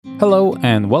Hello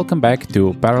and welcome back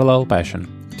to Parallel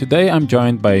Passion. Today I'm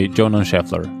joined by Jonan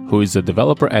Scheffler, who is a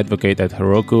developer advocate at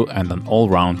Heroku and an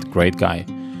all-round great guy.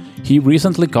 He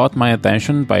recently caught my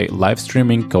attention by live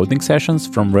streaming coding sessions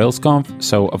from RailsConf,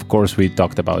 so of course we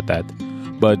talked about that.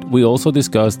 But we also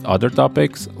discussed other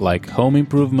topics like home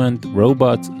improvement,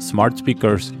 robots, smart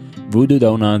speakers, voodoo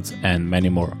donuts, and many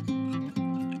more.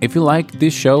 If you like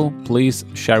this show, please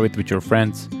share it with your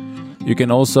friends. You can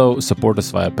also support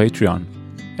us via Patreon.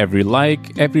 Every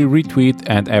like, every retweet,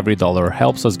 and every dollar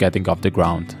helps us getting off the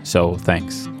ground, so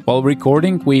thanks. While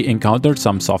recording, we encountered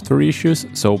some software issues,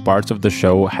 so parts of the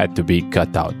show had to be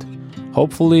cut out.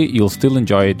 Hopefully, you'll still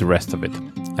enjoy the rest of it.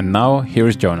 And now,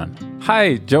 here's Jonan.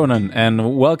 Hi, Jonan,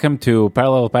 and welcome to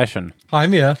Parallel Passion. Hi,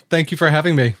 Mia. Thank you for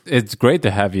having me. It's great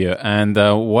to have you. And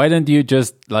why don't you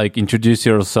just introduce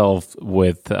yourself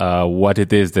with what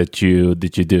it is that you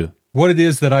do? What it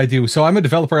is that I do. So I'm a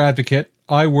developer advocate.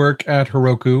 I work at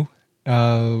Heroku.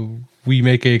 We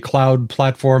make a cloud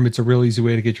platform. It's a real easy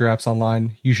way to get your apps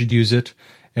online. You should use it.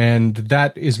 And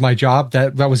that is my job.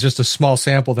 That was just a small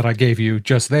sample that I gave you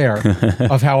just there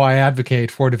of how I advocate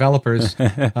for developers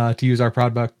to use our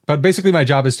product. But basically, my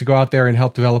job is to go out there and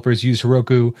help developers use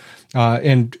Heroku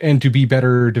and to be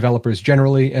better developers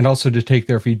generally, and also to take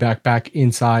their feedback back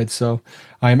inside. So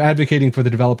I am advocating for the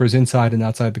developers inside and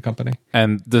outside the company.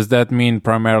 And does that mean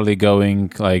primarily going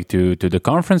to the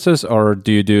conferences, or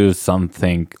do you do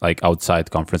something outside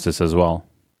conferences as well?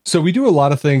 So we do a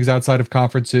lot of things outside of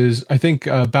conferences. I think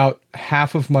about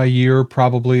half of my year,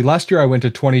 probably. Last year I went to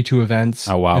 22 events.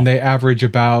 Oh, wow. And they average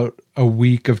about a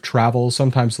week of travel,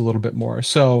 sometimes a little bit more.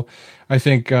 So I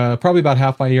think probably about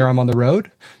half my year I'm on the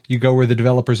road. You go where the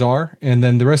developers are. And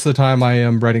then the rest of the time I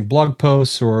am writing blog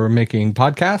posts or making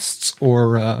podcasts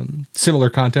or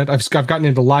similar content. I've gotten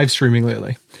into live streaming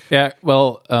lately. Yeah,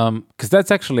 well, because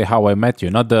that's actually how I met you.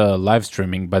 Not the live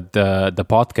streaming, but the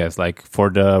podcast. For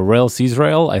the Rails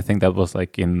Israel, I think that was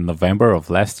in November of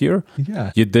last year.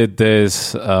 Yeah. You did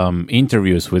this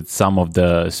interviews with some of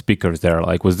the speakers there.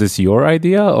 Was this your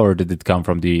idea, or did it come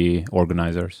from the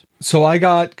organizers? So I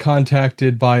got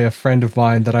contacted by a friend of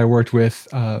mine that I worked with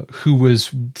who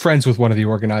was friends with one of the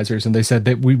organizers. And they said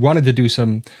that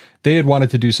they had wanted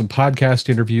to do some podcast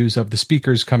interviews of the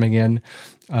speakers coming in.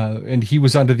 And he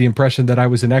was under the impression that I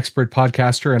was an expert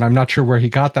podcaster, and I'm not sure where he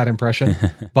got that impression,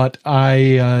 but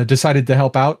I decided to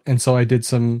help out. And so I did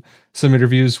some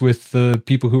interviews with the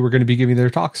people who were going to be giving their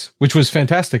talks, which was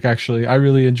fantastic, actually. I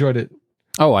really enjoyed it.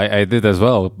 Oh, I did as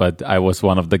well, but I was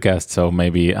one of the guests, so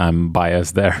maybe I'm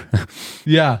biased there.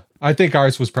 Yeah, I think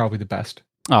ours was probably the best.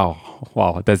 Oh,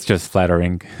 wow, that's just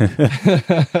flattering.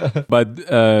 But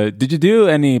did you do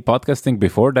any podcasting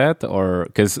before that? Or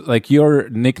because your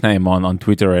nickname on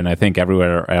Twitter and I think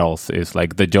everywhere else is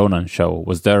the Jonan Show.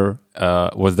 Was there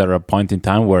a point in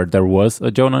time where there was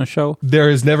a Jonan Show? There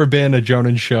has never been a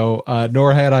Jonan Show,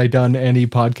 nor had I done any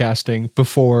podcasting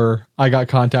before I got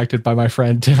contacted by my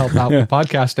friend to help out with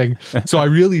podcasting. So I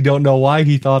really don't know why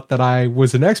he thought that I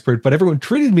was an expert, but everyone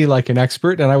treated me like an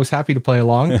expert and I was happy to play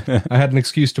along. I had an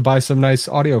excuse to buy some nice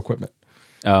audio equipment.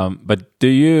 But do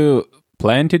you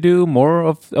plan to do more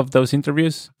of those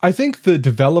interviews? I think the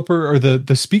developer or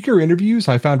the speaker interviews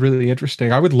I found really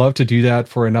interesting. I would love to do that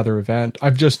for another event.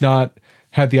 I've just not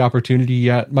had the opportunity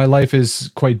yet. My life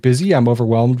is quite busy. I'm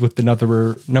overwhelmed with the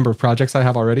number of projects I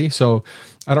have already, so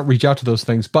I don't reach out to those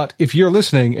things. But if you're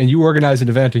listening and you organize an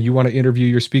event and you want to interview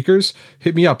your speakers,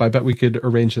 hit me up. I bet we could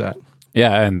arrange that.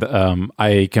 Yeah, and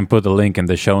I can put a link in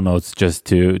the show notes just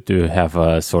to have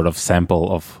a sort of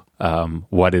sample of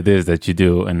what it is that you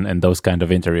do and those kind of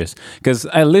interviews. Because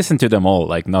I listen to them all,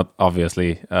 not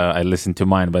obviously I listen to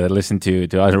mine, but I listen to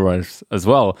other ones as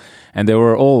well. And they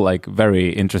were all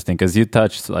very interesting because you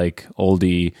touched all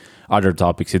the other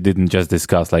topics. You didn't just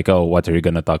discuss what are you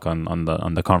going to talk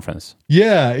on the conference?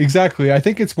 Yeah, exactly. I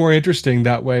think it's more interesting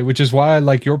that way, which is why I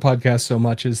like your podcast so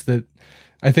much, is that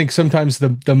I think sometimes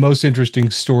the most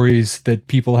interesting stories that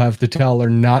people have to tell are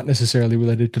not necessarily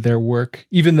related to their work.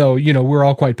 Even though, we're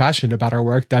all quite passionate about our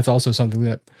work, that's also something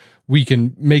that we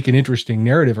can make an interesting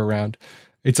narrative around.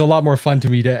 It's a lot more fun to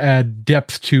me to add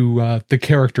depth to the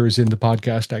characters in the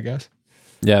podcast, I guess.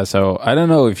 Yeah, so I don't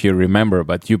know if you remember,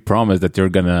 but you promised that you're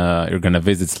gonna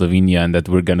visit Slovenia and that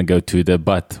we're gonna go to the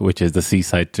But, which is the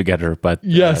seaside together. But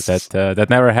yes, that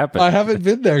never happened. I haven't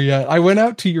been there yet. I went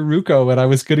out to Yaruko and I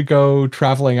was gonna go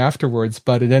traveling afterwards,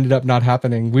 but it ended up not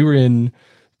happening. We were in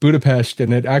Budapest,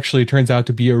 and it actually turns out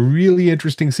to be a really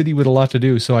interesting city with a lot to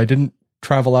do. So I didn't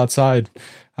travel outside.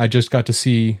 I just got to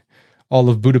see all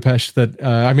of Budapest.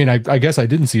 I guess I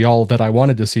didn't see all that I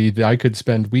wanted to see. I could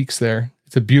spend weeks there.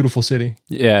 It's a beautiful city.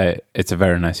 Yeah, it's a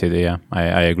very nice city. Yeah,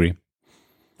 I agree.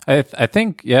 I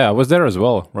think, yeah, I was there as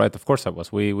well, right? Of course I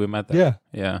was. We met there. Yeah.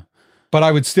 Yeah. But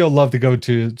I would still love to go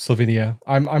to Slovenia.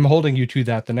 I'm holding you to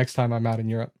that the next time I'm out in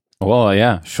Europe. Well,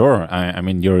 yeah, sure. I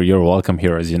mean, you're welcome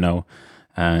here, as you know,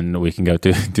 and we can go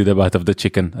to the butt of the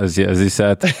chicken, as you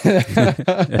said.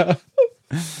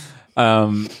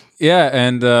 Yeah,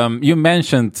 and you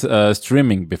mentioned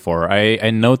streaming before.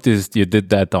 I noticed you did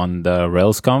that on the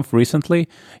RailsConf recently.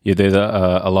 You did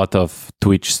a lot of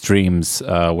Twitch streams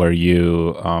where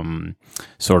you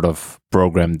sort of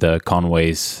programmed the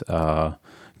Conway's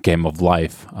Game of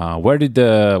Life. Where did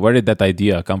that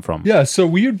idea come from? Yeah, so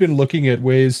we had been looking at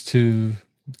ways to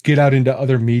get out into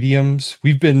other mediums.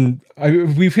 We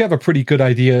have a pretty good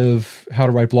idea of how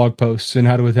to write blog posts and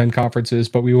how to attend conferences,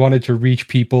 but we wanted to reach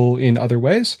people in other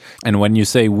ways. And when you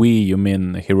say we, you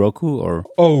mean Heroku or?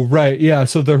 Oh, right. Yeah.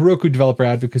 So the Heroku developer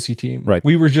advocacy team, right.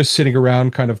 We were just sitting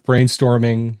around kind of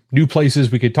brainstorming new places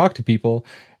we could talk to people.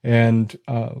 And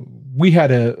we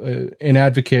had an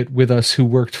advocate with us who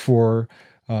worked for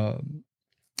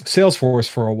Salesforce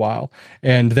for a while,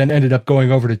 and then ended up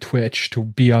going over to Twitch to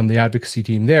be on the advocacy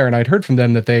team there. And I'd heard from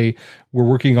them that they were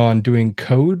working on doing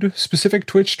code specific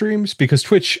Twitch streams, because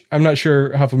Twitch, I'm not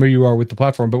sure how familiar you are with the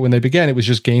platform, but when they began, it was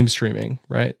just game streaming,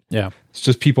 right? Yeah. It's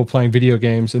just people playing video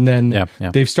games. And then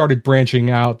they've started branching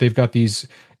out. They've got these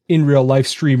in real life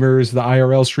streamers, the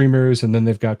IRL streamers, and then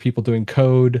they've got people doing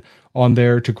code on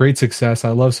there to great success. I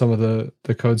love some of the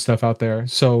code stuff out there.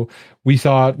 So we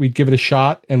thought we'd give it a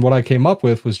shot. And what I came up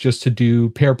with was just to do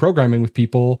pair programming with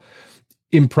people,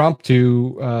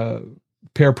 impromptu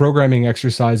pair programming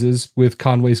exercises with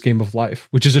Conway's Game of Life,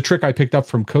 which is a trick I picked up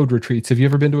from code retreats. Have you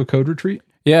ever been to a code retreat?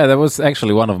 Yeah, that was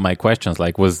actually one of my questions.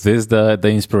 Like, was this the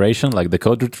inspiration, like the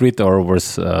code retreat, or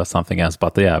was something else?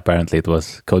 But yeah, apparently it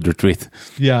was code retreat.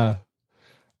 Yeah,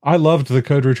 I loved the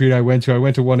code retreat I went to. I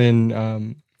went to one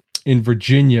in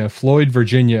Virginia, Floyd,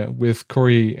 Virginia, with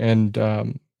Corey, and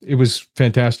it was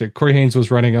fantastic. Corey Haynes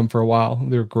was running them for a while.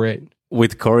 They were great.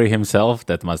 With Corey himself,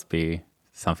 that must be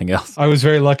something else. I was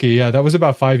very lucky. Yeah, that was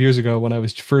about 5 years ago when I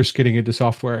was first getting into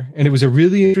software, and it was a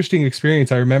really interesting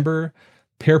experience. I remember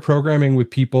pair programming with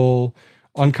people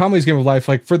on Conway's Game of Life.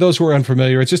 Like, for those who are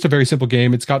unfamiliar, it's just a very simple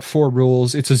game. It's got 4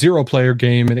 rules. It's a 0-player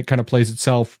game, and it kind of plays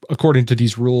itself according to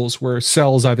these rules, where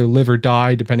cells either live or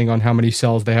die depending on how many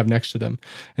cells they have next to them.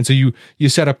 And so you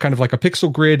set up kind of like a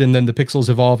pixel grid, and then the pixels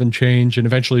evolve and change and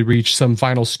eventually reach some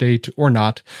final state or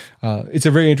not. It's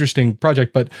a very interesting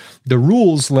project, but the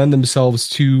rules lend themselves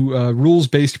to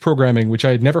rules-based programming, which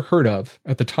I had never heard of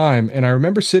at the time. And I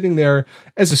remember sitting there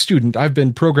as a student. I've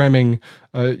been programming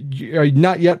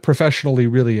not yet professionally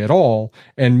really at all,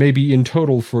 and maybe in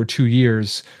total for 2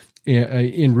 years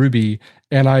in Ruby.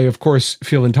 And I, of course,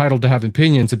 feel entitled to have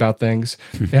opinions about things.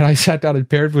 And I sat down and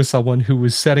paired with someone who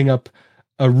was setting up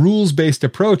a rules-based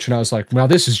approach. And I was like, well,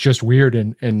 this is just weird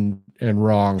and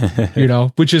wrong,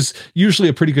 which is usually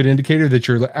a pretty good indicator that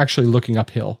you're actually looking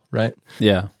uphill, right?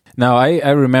 Yeah. Now,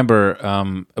 I remember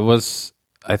it was,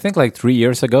 I think, like 3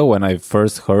 years ago when I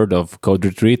first heard of Code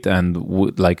Retreat,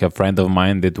 and like a friend of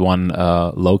mine did one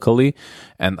locally,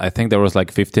 and I think there was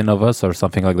like 15 of us or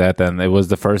something like that, and it was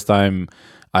the first time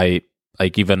I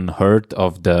like even heard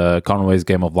of the Conway's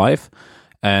Game of Life,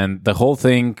 and the whole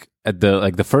thing at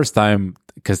the first time,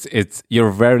 because you're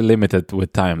very limited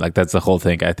with time, like that's the whole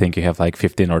thing. I think you have like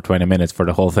 15 or 20 minutes for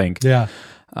the whole thing. Yeah.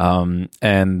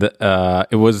 And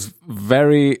it was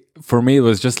for me, it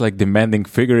was just like demanding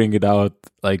figuring it out,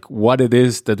 like what it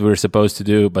is that we're supposed to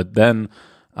do. But then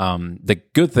the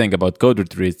good thing about Code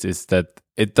Retreats is that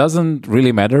it doesn't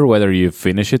really matter whether you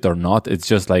finish it or not. It's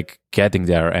just like getting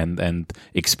there and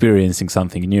experiencing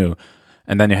something new.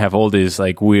 And then you have all these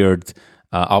like weird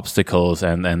obstacles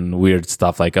and weird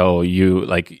stuff, like, oh, you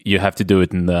have to do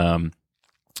it in the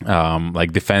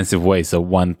like defensive way. So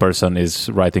one person is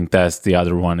writing tests, the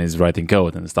other one is writing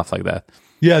code and stuff like that.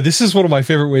 Yeah, this is one of my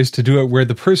favorite ways to do it, where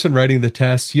the person writing the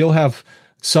test, you'll have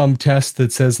some test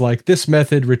that says like, this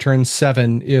method returns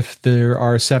 7 if there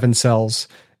are 7 cells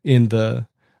in the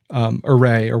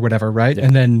array or whatever, right? Yeah.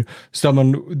 And then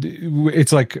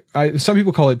it's like, some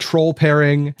people call it troll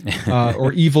pairing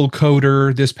or evil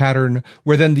coder, this pattern,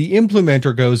 where then the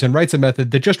implementer goes and writes a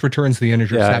method that just returns the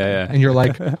integer 7. Yeah. And you're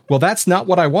like, well, that's not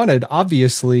what I wanted,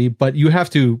 obviously, but you have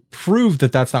to prove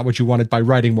that that's not what you wanted by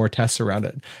writing more tests around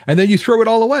it. And then you throw it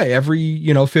all away. Every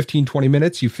 15, 20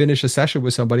 minutes, you finish a session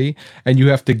with somebody and you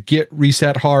have to git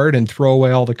reset hard and throw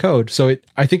away all the code. So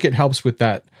I think it helps with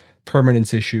that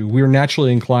permanence issue. We're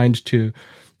naturally inclined to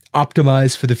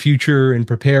optimize for the future and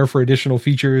prepare for additional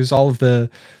features. All of the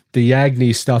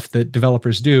Agni stuff that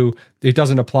developers do, it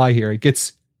doesn't apply here. It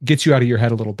gets gets you out of your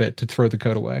head a little bit to throw the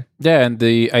code away. Yeah, and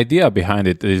the idea behind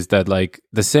it is that like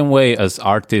the same way as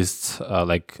artists,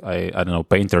 like I don't know,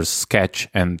 painters sketch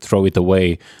and throw it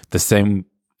away, the same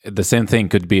thing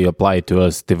could be applied to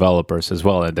us developers as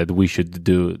well, and that we should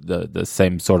do the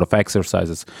same sort of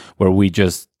exercises where we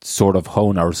just sort of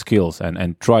hone our skills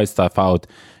and try stuff out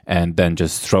and then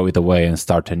just throw it away and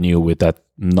start anew with that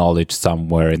knowledge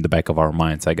somewhere in the back of our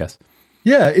minds, I guess.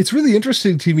 Yeah, it's really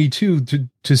interesting to me too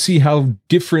to see how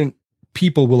different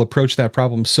people will approach that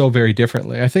problem so very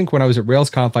differently. I think when I was at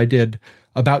RailsConf, I did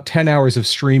about 10 hours of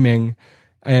streaming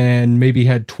and maybe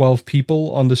had 12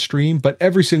 people on the stream, but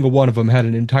every single one of them had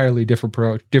an entirely different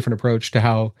approach to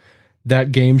how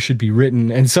that game should be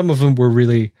written. And some of them were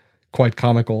really quite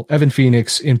comical. Evan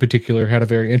Phoenix in particular had a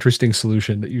very interesting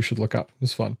solution that you should look up. It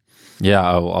was fun. Yeah,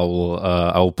 I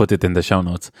will put it in the show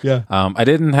notes. Yeah. I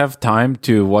didn't have time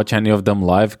to watch any of them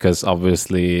live because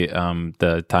obviously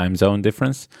the time zone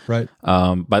difference. Right.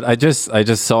 But I just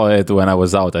saw it when I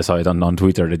was out. I saw it on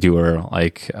Twitter that you were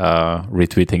like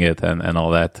retweeting it and all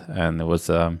that, and it was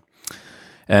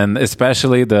and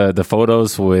especially the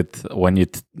photos with when you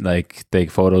like take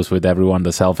photos with everyone,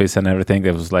 the selfies and everything.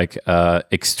 It was like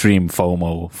extreme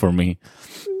FOMO for me.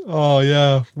 Oh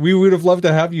yeah, we would have loved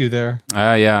to have you there.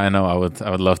 Yeah, I know. I would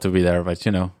love to be there, but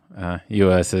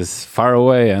US is far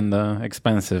away and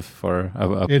expensive for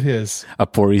it is a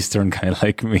poor Eastern guy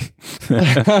like me.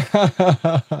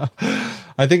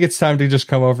 I think it's time to just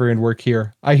come over and work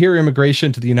here. I hear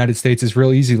immigration to the United States is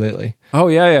real easy lately. Oh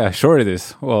yeah, sure it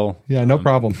is. Well, yeah, no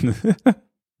problem.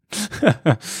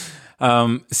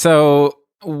 So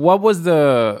what was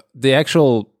the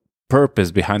actual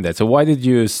purpose behind that? So why did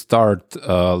you start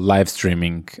live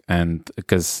streaming? And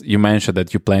because you mentioned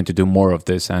that you plan to do more of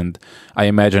this, and I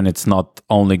imagine it's not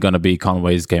only going to be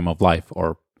Conway's Game of Life,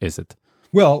 or is it?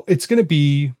 Well, it's going to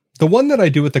be the one that I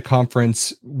do at the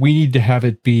conference. We need to have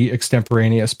it be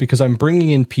extemporaneous because I'm bringing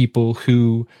in people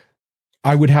who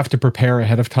I would have to prepare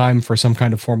ahead of time for some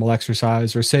kind of formal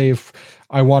exercise, or say if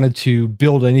I wanted to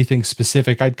build anything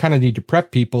specific, I'd kind of need to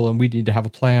prep people and we'd need to have a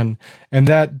plan. And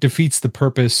that defeats the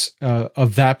purpose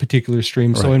of that particular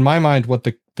stream. Right. So in my mind, what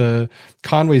the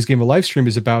Conway's Game of Life stream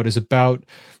is about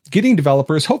getting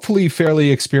developers, hopefully fairly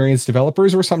experienced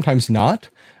developers, or sometimes not,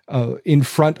 in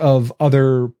front of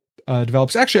other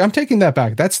developers. Actually, I'm taking that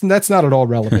back. That's not at all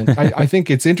relevant. I think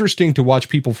it's interesting to watch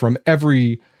people from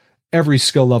every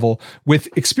skill level. With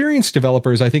experienced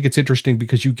developers, I think it's interesting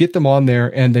because you get them on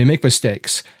there and they make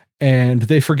mistakes and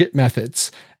they forget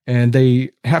methods and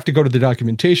they have to go to the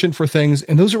documentation for things.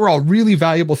 And those are all really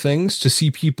valuable things to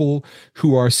see people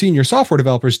who are senior software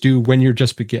developers do when you're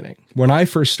just beginning. When I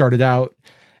first started out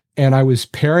and I was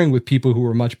pairing with people who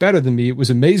were much better than me, it was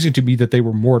amazing to me that they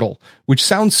were mortal, which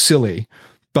sounds silly,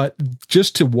 but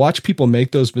just to watch people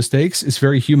make those mistakes is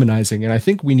very humanizing. And I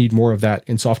think we need more of that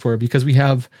in software because we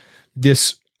have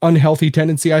this unhealthy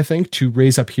tendency, I think, to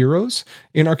raise up heroes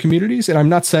in our communities. And I'm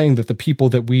not saying that the people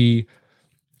that we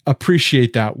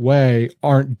appreciate that way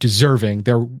aren't deserving.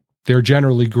 They're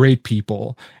generally great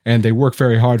people and they work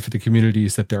very hard for the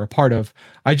communities that they're a part of.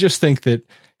 I just think that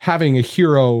having a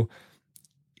hero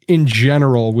in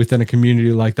general within a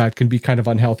community like that can be kind of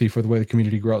unhealthy for the way the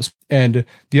community grows. And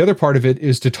the other part of it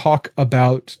is to talk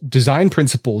about design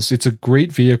principles. It's a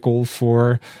great vehicle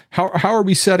for how are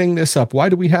we setting this up? Why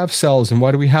do we have cells and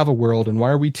why do we have a world and why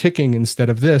are we ticking instead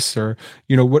of this? Or,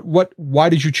 why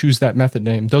did you choose that method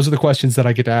name? Those are the questions that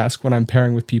I get to ask when I'm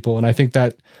pairing with people. And I think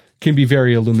that can be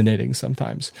very illuminating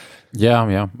sometimes.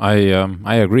 Yeah.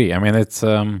 I agree. I mean, it's,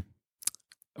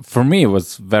 for me, it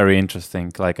was very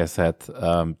interesting. Like I said,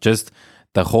 just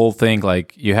the whole thing,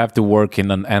 like you have to work in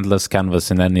an endless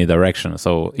canvas in any direction.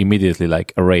 So immediately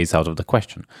like erase out of the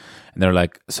question. And they're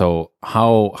like, so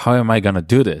how am I going to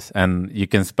do this? And you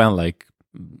can spend like,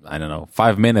 I don't know,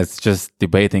 5 minutes just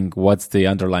debating what's the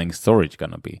underlying storage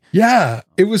going to be. Yeah,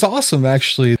 it was awesome,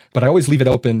 actually. But I always leave it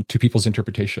open to people's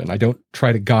interpretation. I don't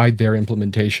try to guide their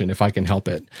implementation if I can help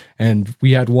it. And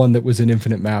we had one that was an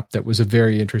infinite map that was a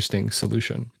very interesting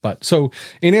solution. But so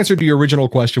in answer to your original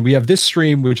question, we have this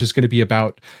stream, which is going to be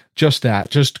about just that,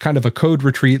 just kind of a code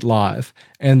retreat live.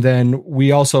 And then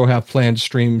we also have planned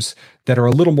streams that are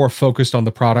a little more focused on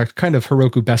the product, kind of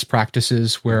Heroku best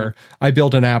practices, where I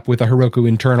build an app with a Heroku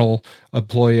internal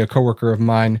employee, a coworker of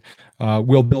mine.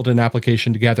 We'll build an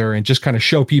application together and just kind of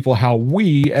show people how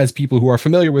we, as people who are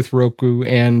familiar with Heroku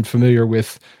and familiar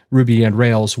with Ruby and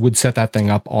Rails, would set that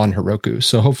thing up on Heroku.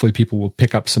 So hopefully people will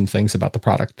pick up some things about the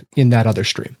product in that other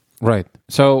stream. Right.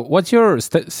 So what's your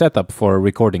setup for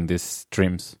recording these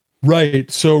streams? Right.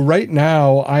 So right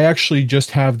now, I actually just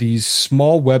have these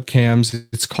small webcams.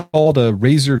 It's called a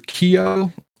Razer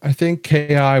Kio. I think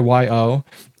KIYO,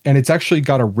 and it's actually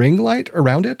got a ring light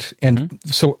around it. And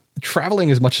so traveling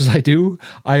as much as I do,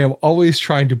 I am always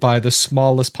trying to buy the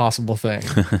smallest possible thing.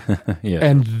 Yeah.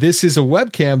 And this is a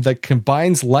webcam that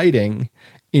combines lighting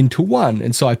into one.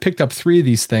 And so I picked up 3 of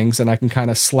these things, and I can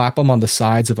kind of slap them on the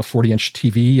sides of a 40-inch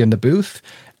TV in the booth.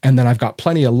 And then I've got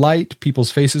plenty of light.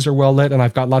 People's faces are well lit, and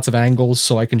I've got lots of angles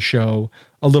so I can show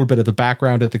a little bit of the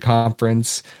background at the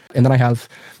conference. And then I have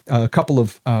a couple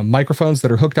of microphones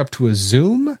that are hooked up to a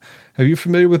Zoom. Are you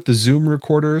familiar with the Zoom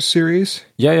Recorder series?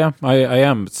 Yeah, I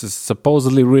am. It's a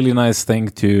supposedly really nice thing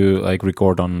to like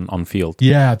record on field.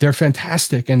 Yeah, they're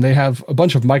fantastic, and they have a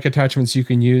bunch of mic attachments you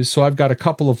can use. So I've got a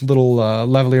couple of little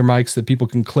lavalier mics that people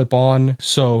can clip on.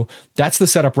 So that's the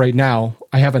setup right now.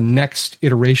 I have a next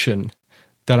iteration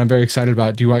that I'm very excited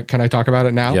about. Can I talk about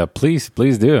it now? Yeah, please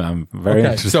do. I'm very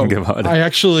interested about it.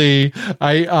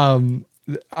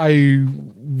 I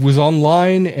was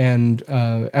online, and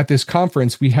at this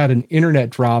conference, we had an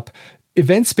internet drop.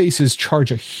 Event spaces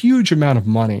charge a huge amount of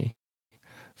money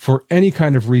for any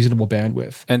kind of reasonable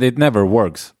bandwidth. And it never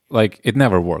works. It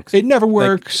never works. It never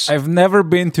works. I've never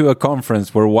been to a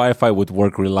conference where Wi-Fi would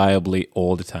work reliably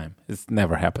all the time. It's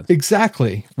never happened.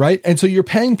 Exactly, right? And so you're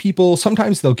paying people.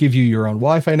 Sometimes they'll give you your own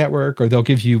Wi-Fi network, or they'll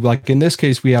give you, like in this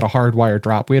case, we had a hardwire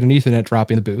drop. We had an Ethernet drop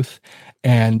in the booth,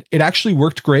 and it actually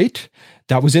worked great.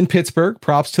 That was in Pittsburgh.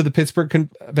 Props to the Pittsburgh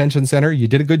Convention Center. You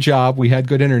did a good job. We had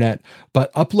good internet. But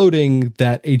uploading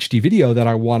that HD video that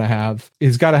I want to have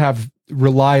is got to have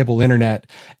reliable internet.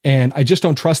 And I just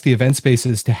don't trust the event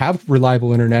spaces to have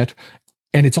reliable internet.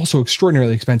 And it's also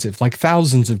extraordinarily expensive, like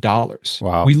thousands of dollars.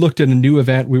 Wow. We looked at a new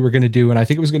event we were going to do, and I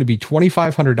think it was going to be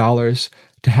 $2,500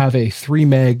 to have a 3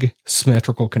 meg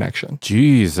symmetrical connection.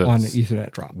 Jesus. On an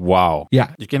Ethernet drop. Wow.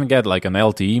 Yeah. You can get like an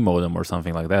LTE modem or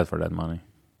something like that for that money.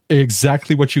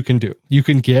 Exactly what you can do. You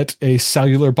can get a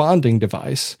cellular bonding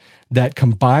device that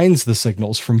combines the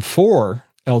signals from 4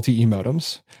 LTE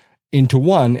modems into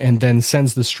one and then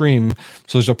sends the stream.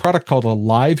 So there's a product called a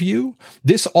LiveView.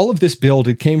 All of this build,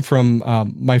 it came from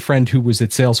my friend who was at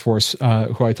Salesforce,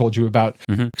 who I told you about.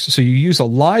 Mm-hmm. So you use a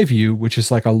LiveView, which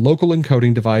is like a local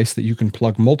encoding device that you can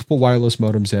plug multiple wireless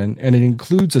modems in, and it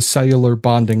includes a cellular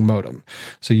bonding modem.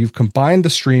 So you've combined the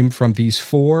stream from these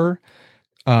 4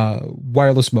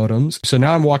 wireless modems. So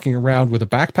now I'm walking around with a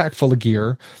backpack full of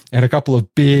gear and a couple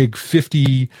of big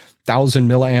 50,000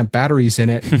 milliamp batteries in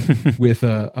it with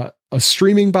a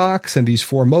streaming box and these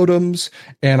 4 modems,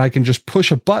 and I can just push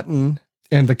a button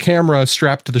and the camera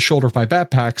strapped to the shoulder of my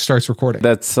backpack starts recording.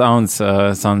 That sounds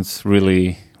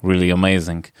really, really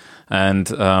amazing. And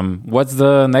what's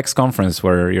the next conference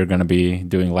where you're going to be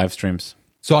doing live streams?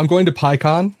 So I'm going to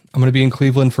PyCon. I'm going to be in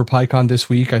Cleveland for PyCon this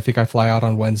week. I think I fly out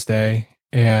on Wednesday.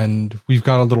 And we've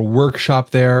got a little workshop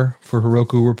there for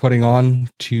Heroku we're putting on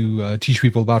to teach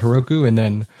people about Heroku. And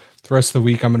then the rest of the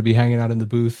week, I'm going to be hanging out in the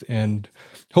booth and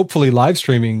hopefully live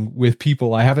streaming with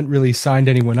people. I haven't really signed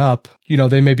anyone up.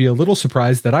 They may be a little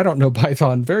surprised that I don't know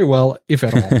Python very well, if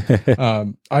at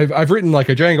all. I've written like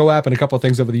a Django app and a couple of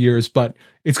things over the years, but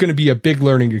it's going to be a big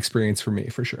learning experience for me,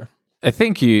 for sure. I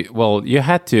think you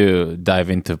had to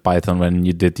dive into Python when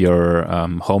you did your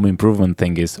home improvement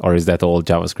thingies, or is that all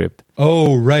JavaScript?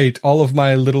 Oh, right. All of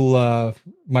my little,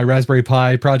 my Raspberry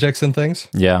Pi projects and things.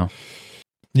 Yeah.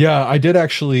 Yeah, I did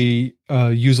actually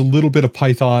use a little bit of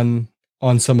Python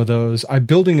on some of those. I'm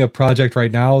building a project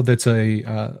right now that's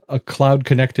a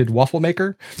cloud-connected waffle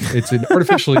maker. It's an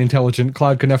artificially intelligent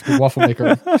cloud-connected waffle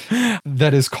maker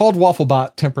that is called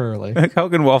WaffleBot temporarily. How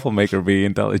can waffle maker be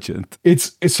intelligent?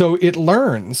 So it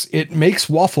learns, it makes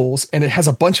waffles, and it has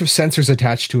a bunch of sensors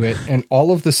attached to it, and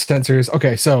all of the sensors.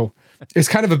 Okay, so it's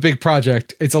kind of a big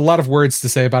project. It's a lot of words to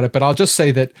say about it, but I'll just say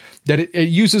that it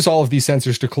uses all of these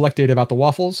sensors to collect data about the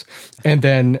waffles. And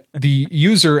then the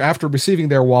user, after receiving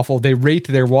their waffle, they rate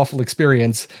their waffle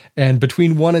experience. And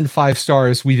between 1 and 5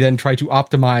 stars, we then try to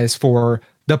optimize for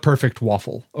the perfect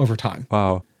waffle over time.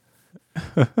 Wow.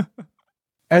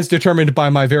 As determined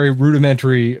by my very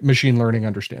rudimentary machine learning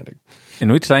understanding.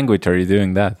 In which language are you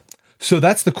doing that? So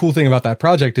that's the cool thing about that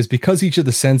project, is because each of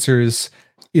the sensors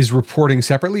is reporting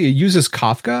separately, it uses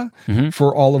Kafka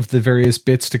for all of the various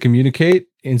bits to communicate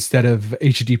instead of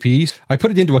HTTP. I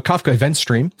put it into a Kafka event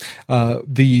stream,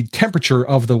 the temperature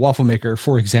of the waffle maker,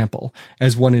 for example,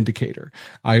 as one indicator.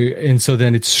 And so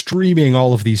then it's streaming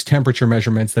all of these temperature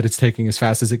measurements that it's taking as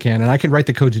fast as it can. And I can write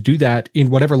the code to do that in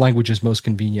whatever language is most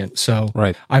convenient. So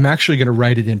right. I'm actually going to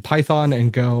write it in Python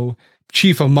and Go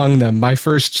chief among them. My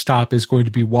first stop is going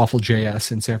to be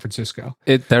Waffle.js in San Francisco.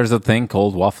 There's a thing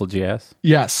called Waffle.js?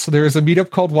 Yes, there is a meetup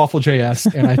called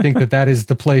Waffle.js, and I think that is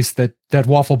the place that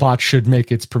WaffleBot should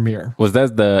make its premiere. Was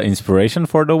that the inspiration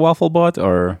for the WaffleBot,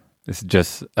 or is it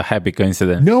just a happy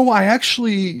coincidence? No, I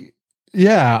actually...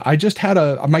 Yeah, I just had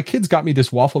my kids got me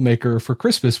this waffle maker for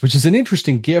Christmas, which is an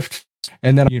interesting gift.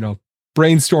 And then,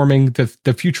 brainstorming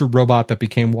the future robot that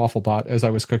became WaffleBot as I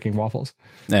was cooking waffles.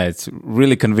 Yeah, it's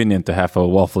really convenient to have a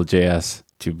Waffle.js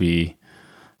to be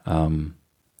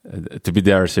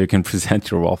there so you can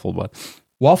present your WaffleBot.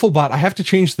 WaffleBot, I have to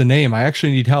change the name. I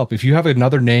actually need help. If you have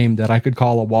another name that I could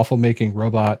call a waffle making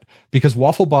robot, because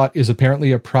WaffleBot is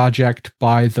apparently a project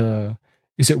by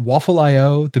is it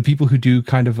Waffle.io? The people who do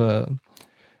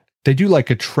they do like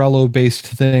a Trello based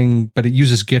thing, but it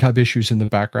uses GitHub issues in the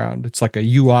background. It's like a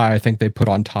UI, I think they put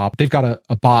on top. They've got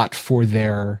a bot for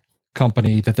their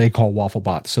company that they call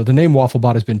WaffleBot. So the name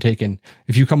WaffleBot has been taken.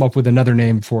 If you come up with another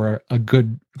name for a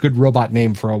good robot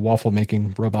name for a waffle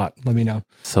making robot, let me know.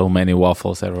 So many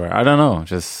waffles everywhere. I don't know.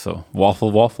 Just so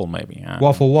waffle maybe.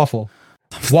 Waffle.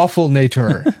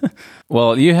 Waffle-nator.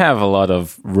 Well, you have a lot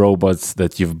of robots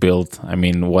that you've built. I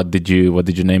mean, what did you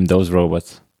name those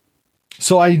robots?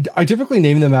 So I typically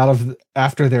name them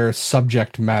after their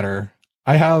subject matter.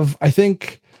 I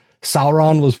think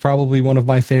Sauron was probably one of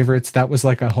my favorites. That was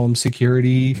like a home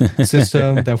security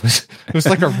system. It was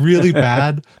like a really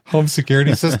bad home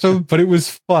security system, but it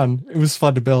was fun. It was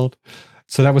fun to build.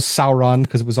 So that was Sauron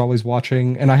because it was always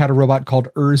watching. And I had a robot called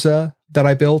Urza that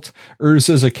I built.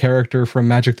 Urza is a character from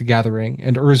Magic the Gathering,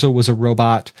 and Urza was a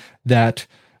robot that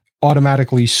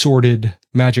automatically sorted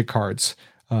Magic cards.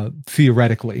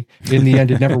 Theoretically, in the end,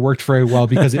 it never worked very well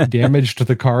because it damaged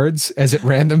the cards as it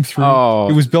ran them through. Oh.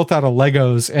 It was built out of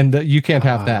Legos, and you can't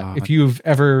have that. If you've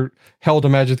ever held a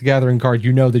Magic the Gathering card,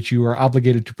 you know that you are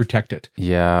obligated to protect it.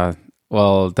 Yeah,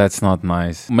 well, that's not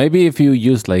nice. Maybe if you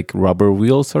use like rubber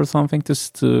wheels or something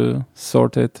to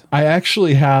sort it. I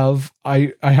actually have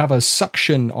I have a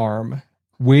suction arm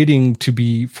waiting to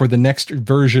be for the next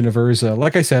version of Urza.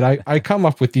 Like I said, I come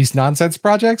up with these nonsense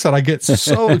projects and I get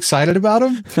so excited about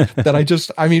them that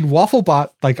WaffleBot,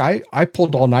 like I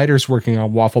pulled all-nighters working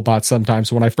on WaffleBot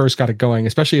sometimes when I first got it going,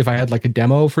 especially if I had like a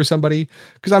demo for somebody,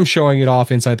 because I'm showing it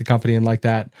off inside the company and like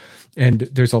that. And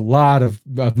there's a lot of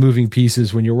moving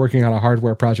pieces when you're working on a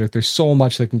hardware project. There's so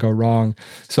much that can go wrong.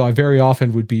 So I very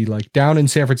often would be like down in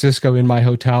San Francisco in my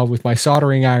hotel with my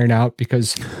soldering iron out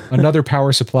because another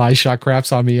power supply shot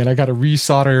craps on me and I got to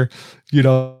resolder,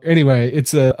 Anyway,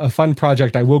 it's a fun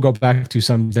project I will go back to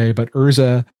someday, but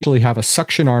Urza actually have a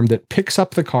suction arm that picks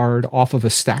up the card off of a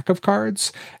stack of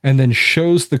cards and then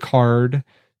shows the card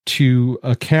to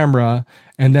a camera.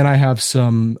 And then I have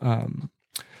some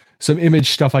image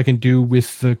stuff I can do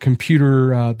with the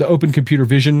computer, the Open Computer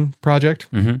Vision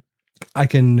project. Mm-hmm. I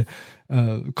can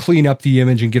clean up the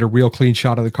image and get a real clean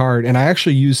shot of the card. And I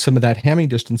actually use some of that Hamming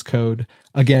distance code,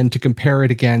 again, to compare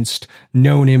it against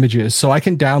known images. So I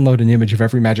can download an image of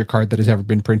every Magic card that has ever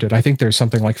been printed. I think there's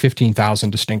something like 15,000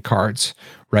 distinct cards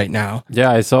right now.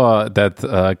 Yeah, I saw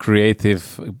that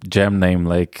creative gem name,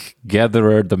 like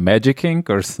Gatherer the Magic Ink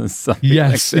or something.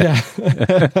 Yes, like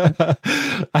that.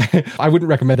 Yeah. I wouldn't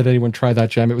recommend that anyone try that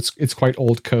gem. It's quite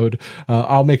old code.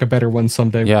 I'll make a better one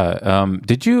someday. Yeah.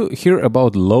 Did you hear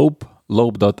about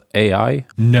Lobe.ai?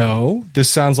 No, this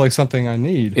sounds like something I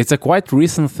need. It's a quite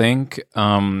recent thing.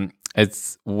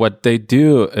 It's what they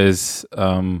do is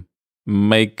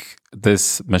make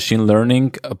this machine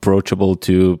learning approachable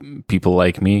to people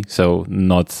like me, so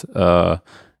not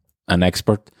an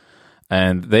expert.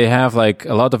 And they have like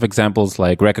a lot of examples,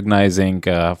 like recognizing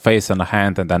a face and a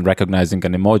hand, and then recognizing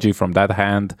an emoji from that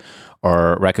hand,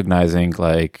 or recognizing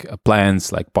like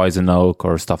plants, like poison oak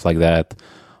or stuff like that.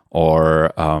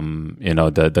 Or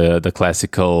the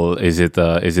classical is it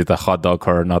a hot dog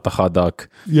or not a hot dog?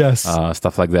 Yes,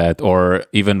 stuff like that. Or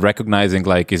even recognizing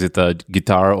like is it a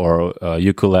guitar or a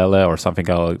ukulele or something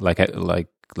like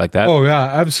that. Oh yeah,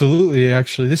 absolutely.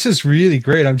 Actually, this is really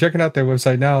great. I'm checking out their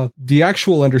website now. The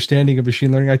actual understanding of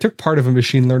machine learning. I took part of a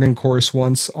machine learning course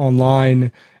once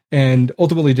online, and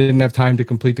ultimately didn't have time to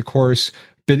complete the course.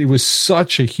 But it was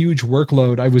such a huge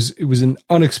workload. It was an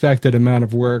unexpected amount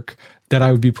of work that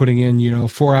I would be putting in,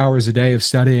 4 hours a day of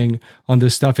studying on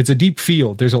this stuff. It's a deep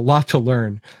field. There's a lot to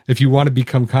learn if you want to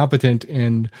become competent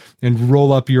and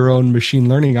roll up your own machine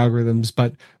learning algorithms.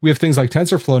 But we have things like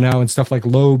TensorFlow now and stuff like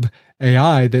Lobe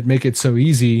AI that make it so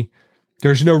easy.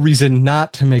 There's no reason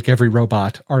not to make every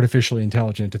robot artificially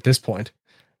intelligent at this point.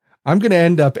 I'm going to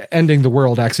end up ending the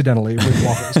world accidentally with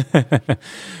waffles.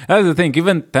 That's the thing.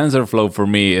 Even TensorFlow for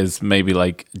me is maybe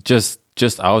like just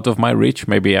just out of my reach.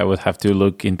 Maybe I would have to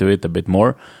look into it a bit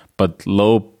more. But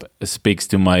Lope speaks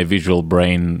to my visual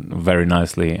brain very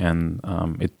nicely, and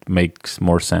it makes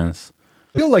more sense.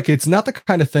 I feel like it's not the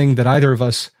kind of thing that either of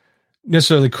us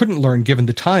necessarily couldn't learn given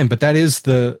the time, but that is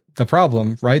the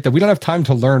problem, right? That we don't have time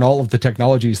to learn all of the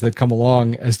technologies that come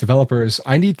along as developers.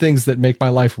 I need things that make my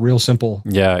life real simple.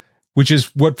 Yeah. Which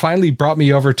is what finally brought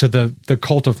me over to the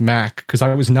cult of Mac, because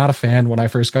I was not a fan when I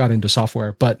first got into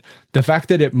software. But the fact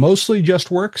that it mostly just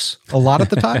works a lot of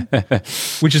the time,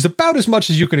 which is about as much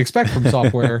as you can expect from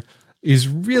software, is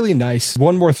really nice.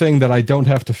 One more thing that I don't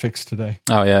have to fix today.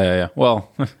 Oh, yeah.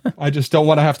 Well, I just don't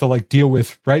want to have to like deal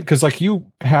with, right? Because like you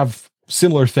have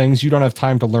similar things. You don't have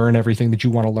time to learn everything that you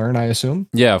want to learn, I assume.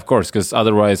 Yeah, of course, because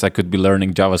otherwise I could be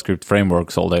learning JavaScript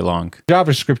frameworks all day long.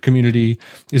 JavaScript community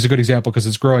is a good example because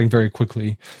it's growing very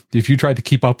quickly. If you tried to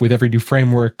keep up with every new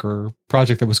framework or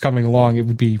project that was coming along, it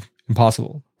would be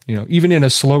impossible. You know, even in a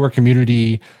slower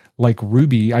community like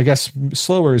Ruby, I guess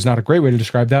slower is not a great way to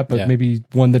describe that, but maybe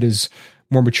one that is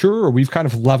more mature, or we've kind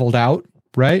of leveled out,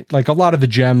 right? Like a lot of the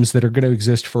gems that are going to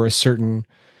exist for a certain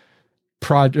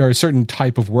project or a certain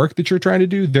type of work that you're trying to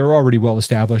do, they're already well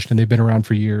established and they've been around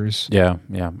for years. Yeah.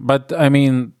 But I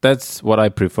mean, that's what I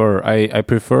prefer. I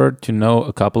prefer to know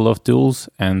a couple of tools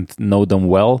and know them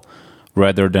well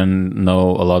rather than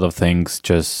know a lot of things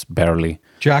just barely.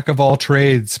 Jack of all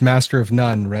trades, master of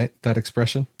none, right? That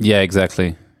expression? Yeah,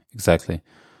 exactly.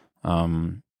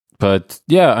 But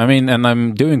yeah, I mean, and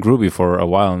I'm doing Ruby for a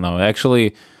while now.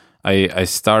 Actually, I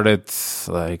started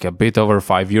like a bit over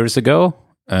 5 years ago.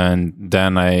 And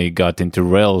then I got into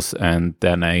Rails, and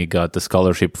then I got the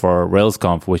scholarship for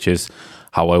RailsConf, which is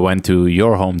how I went to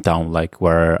your hometown, like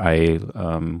where I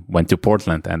went to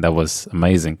Portland, and that was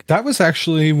amazing. That was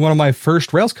actually one of my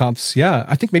first RailsConfs. Yeah,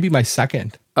 I think maybe my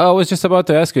second. Oh, I was just about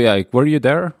to ask you, like, were you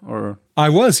there or? I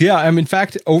was, yeah. In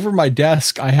fact, over my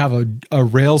desk, I have a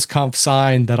RailsConf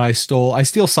sign that I stole. I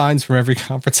steal signs from every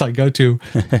conference I go to.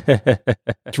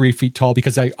 3 feet tall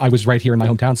because I was right here in my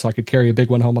hometown, so I could carry a big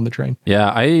one home on the train.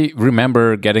 Yeah, I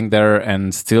remember getting there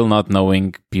and still not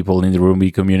knowing people in the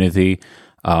Ruby community.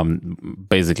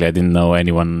 Basically, I didn't know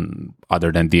anyone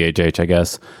other than DHH, I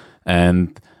guess.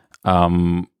 And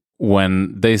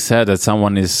when they said that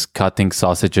someone is cutting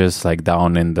sausages like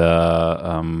down in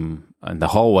the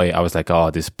hallway, I was like, oh,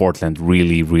 this Portland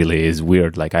really, really is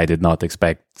weird. Like, I did not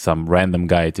expect some random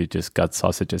guy to just cut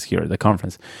sausages here at the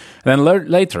conference. And then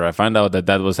later, I found out that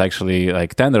that was actually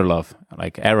like Tenderlove.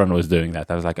 Like, Aaron was doing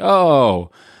that. I was like, oh,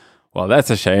 well,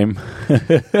 that's a shame.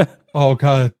 Oh,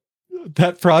 God.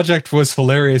 That project was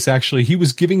hilarious, actually. He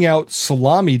was giving out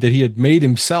salami that he had made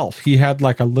himself. He had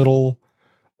like a little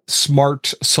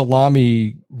smart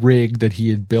salami rig that he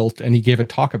had built, and he gave a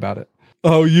talk about it.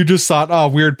 Oh, you just thought, oh,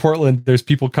 weird Portland, there's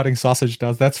people cutting sausage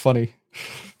down. That's funny.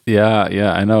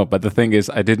 Yeah, I know. But the thing is,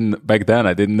 back then,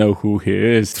 I didn't know who he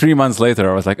is. 3 months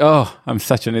later, I was like, oh, I'm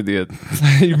such an idiot.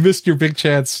 You missed your big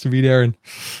chance to meet Aaron.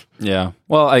 Yeah.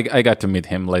 Well, I got to meet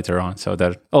him later on, so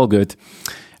that all good.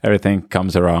 Everything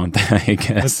comes around, I guess.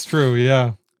 That's true,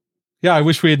 yeah. Yeah, I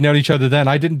wish we had known each other then.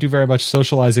 I didn't do very much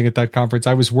socializing at that conference.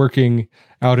 I was working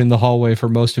out in the hallway for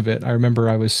most of it. I remember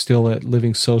I was still at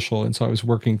Living Social, and so I was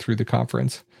working through the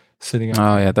conference, sitting out.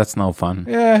 Oh, yeah, that's no fun.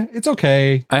 Yeah, it's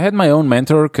okay. I had my own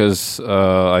mentor because,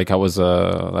 I was,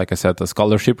 like I said, a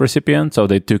scholarship recipient. So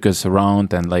they took us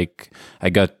around, and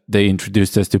they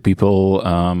introduced us to people,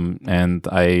 and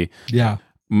I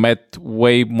met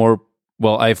way more.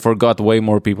 Well, I forgot way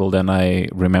more people than I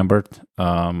remembered.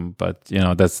 But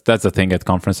that's the thing at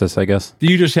conferences, I guess.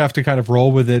 You just have to kind of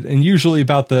roll with it. And usually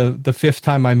about the fifth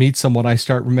time I meet someone, I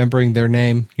start remembering their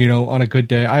name, on a good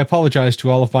day. I apologize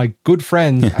to all of my good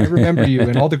friends. I remember you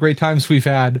and all the great times we've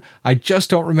had. I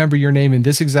just don't remember your name in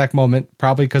this exact moment,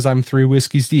 probably because I'm 3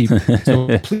 whiskeys deep.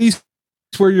 So please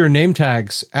wear your name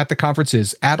tags at the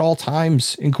conferences at all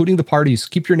times, including the parties.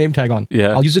 Keep your name tag on.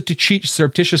 Yeah. I'll use it to cheat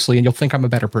surreptitiously, and you'll think I'm a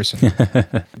better person.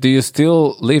 Do you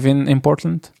still live in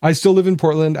Portland? I still live in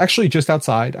Portland, actually just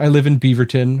outside. I live in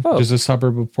Beaverton, which is a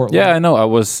suburb of Portland. Yeah, I know.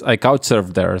 I couch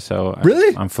surfed there, so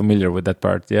really? I'm familiar with that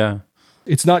part. Yeah.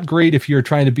 It's not great if you're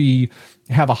trying to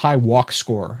have a high walk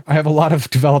score. I have a lot of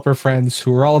developer friends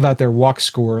who are all about their walk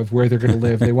score of where they're going to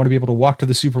live. They want to be able to walk to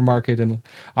the supermarket, and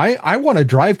I want to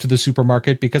drive to the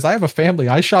supermarket because I have a family.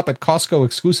 I shop at Costco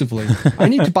exclusively. I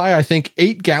need to buy, I think,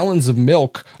 8 gallons of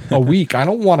milk a week. I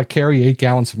don't want to carry 8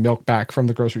 gallons of milk back from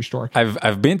the grocery store.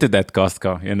 I've been to that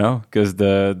Costco, because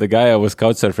the guy I was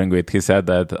couch surfing with, he said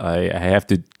that I have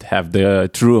to have the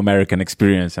true American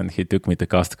experience, and he took me to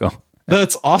Costco.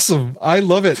 That's awesome. I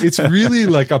love it. It's really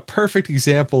like a perfect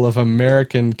example of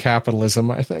American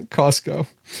capitalism, I think, Costco.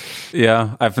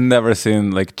 Yeah, I've never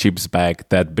seen like chips bag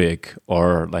that big,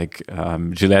 or like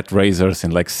Gillette razors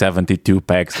in like 72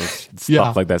 packs or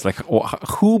stuff like that. It's like,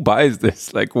 who buys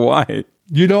this? Like, why?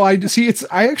 You know, I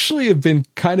actually have been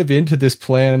kind of into this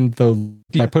plan, though.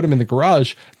 I put them in the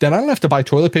garage, then I don't have to buy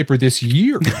toilet paper this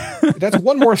year. That's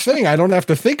one more thing I don't have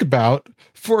to think about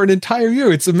for an entire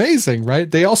year. It's amazing,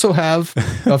 right? They also have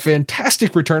a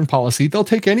fantastic return policy. They'll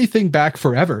take anything back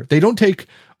forever. They don't take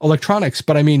electronics,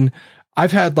 but I mean,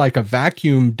 I've had like a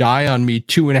vacuum die on me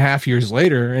 2.5 years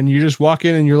later, and you just walk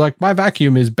in and you're like, my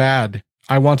vacuum is bad.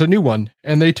 I want a new one.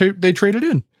 And they trade it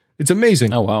in. It's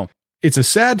amazing. Oh, wow. It's a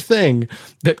sad thing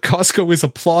that Costco is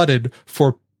applauded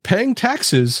for paying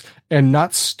taxes and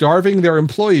not starving their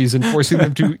employees and forcing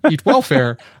them to eat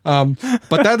welfare. But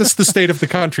that is the state of the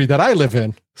country that I live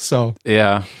in. So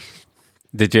yeah.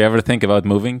 Did you ever think about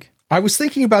moving? I was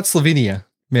thinking about Slovenia,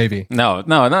 maybe. No,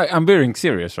 I'm being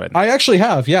serious right now. I actually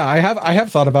have. Yeah, I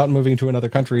have thought about moving to another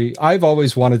country. I've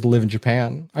always wanted to live in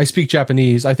Japan. I speak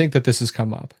Japanese. I think that this has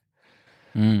come up.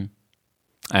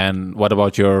 And what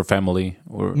about your family?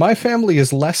 My family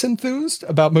is less enthused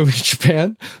about moving to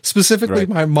Japan. Specifically,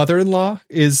 my mother-in-law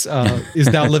is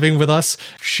now living with us.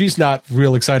 She's not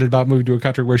real excited about moving to a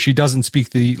country where she doesn't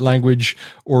speak the language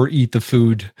or eat the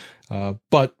food.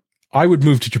 But I would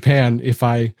move to Japan if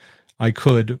I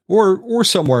could, or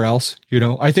somewhere else. You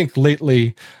know, I think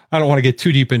lately, I don't want to get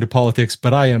too deep into politics,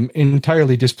 but I am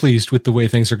entirely displeased with the way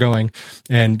things are going.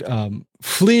 And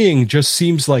fleeing just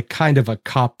seems like kind of a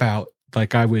cop-out.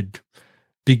 Like I would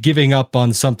be giving up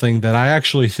on something that I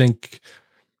actually think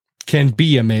can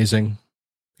be amazing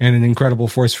and an incredible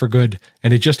force for good.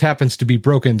 And it just happens to be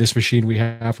broken, this machine we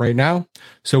have right now.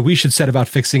 So we should set about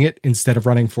fixing it instead of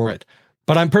running for it.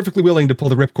 But I'm perfectly willing to pull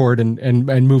the ripcord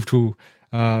and move to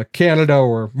Canada,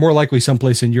 or more likely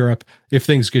someplace in Europe if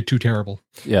things get too terrible.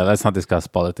 Yeah, let's not discuss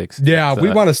politics. Yeah, we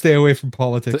want to stay away from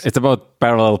politics. It's about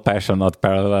parallel passion, not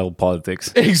parallel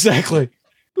politics. Exactly.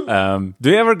 Do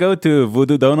you ever go to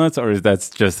Voodoo Donuts, or is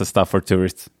that just a stuff for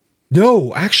tourists?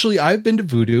 No, actually, I've been to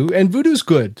Voodoo, and Voodoo's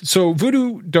good. So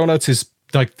Voodoo Donuts is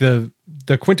like the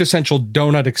quintessential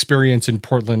donut experience in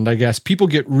Portland, I guess. People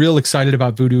get real excited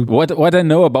about Voodoo. What I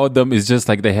know about them is just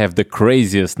like they have the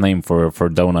craziest name for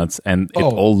donuts, and it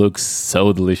all looks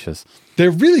so delicious.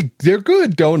 They're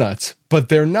good donuts, but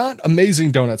they're not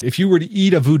amazing donuts. If you were to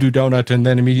eat a Voodoo donut and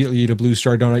then immediately eat a Blue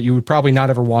Star donut, you would probably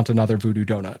not ever want another Voodoo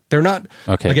donut. They're not,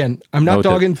 again, I'm not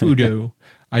dogging Voodoo.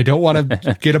 I don't want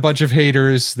to get a bunch of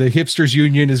haters. The Hipsters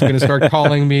Union is going to start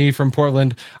calling me from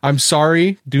Portland. I'm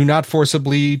sorry. Do not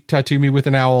forcibly tattoo me with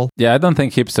an owl. Yeah, I don't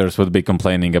think hipsters would be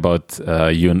complaining about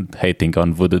you hating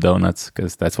on Voodoo Donuts,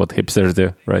 because that's what hipsters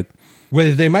do, right?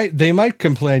 Well, they might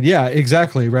complain. Yeah,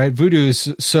 exactly. Right. Voodoo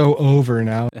is so over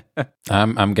now.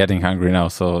 I'm getting hungry now.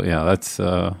 So yeah,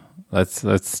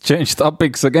 let's change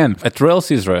topics again. At Rails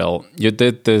Israel, you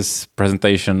did this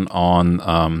presentation on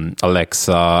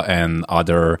Alexa and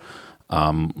other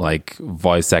like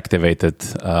voice activated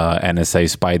NSA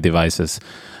spy devices.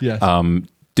 Yes.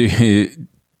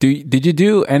 Did you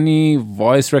do any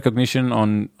voice recognition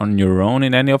on your own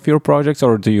in any of your projects,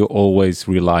 or do you always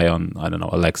rely on, I don't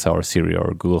know, Alexa or Siri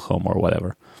or Google Home or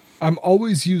whatever? I'm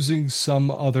always using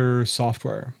some other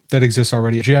software that exists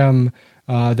already, Gem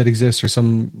that exists, or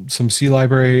some C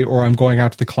library, or I'm going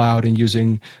out to the cloud and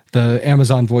using the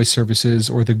Amazon voice services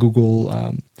or the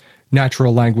Google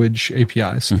natural language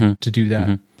APIs to do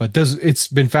that. But it's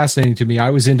been fascinating to me. I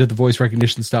was into the voice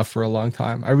recognition stuff for a long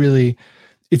time.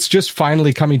 It's just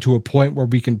finally coming to a point where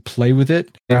we can play with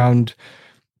it. Around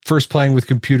first playing with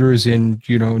computers in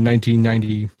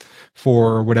 1994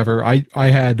 or whatever, I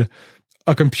had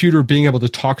a computer being able to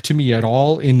talk to me at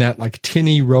all in that like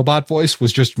tinny robot voice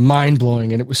was just mind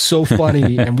blowing, and it was so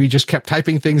funny. And we just kept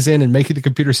typing things in and making the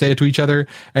computer say it to each other.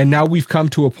 And now we've come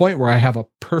to a point where I have a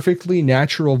perfectly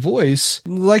natural voice,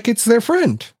 like it's their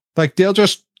friend. Like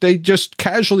they just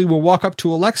casually will walk up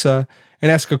to Alexa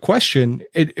and ask a question.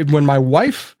 When my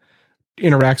wife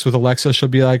interacts with Alexa, she'll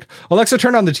be like, Alexa,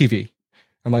 turn on the TV.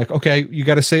 I'm like, okay, you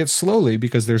got to say it slowly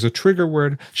because there's a trigger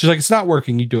word. She's like, it's not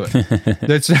working. You do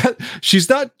it.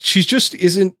 She just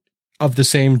isn't of the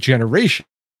same generation.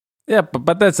 Yeah,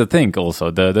 but that's the thing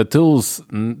also. The tools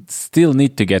still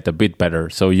need to get a bit better.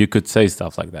 So you could say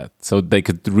stuff like that. So they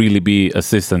could really be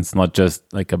assistants, not just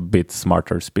like a bit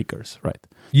smarter speakers, right?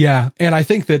 Yeah. And I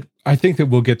think that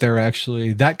we'll get there,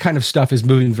 actually. That kind of stuff is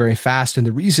moving very fast. And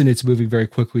the reason it's moving very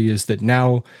quickly is that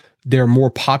now there are more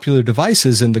popular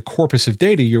devices, and the corpus of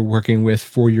data you're working with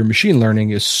for your machine learning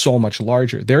is so much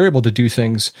larger. They're able to do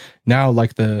things now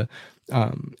like the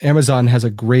Amazon has a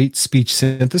great speech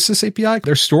synthesis API.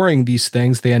 They're storing these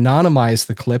things. They anonymize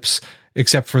the clips,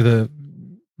 except for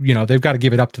they've got to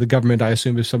give it up to the government, I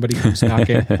assume, if somebody comes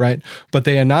knocking, right? But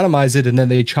they anonymize it and then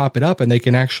they chop it up and they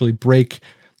can actually break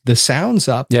the sounds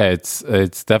up. Yeah,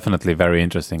 it's definitely very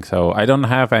interesting. So I don't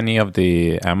have any of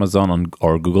the Amazon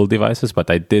or Google devices,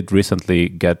 but I did recently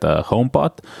get a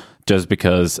HomePod just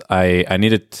because I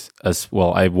needed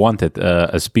I wanted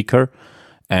a speaker.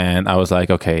 And I was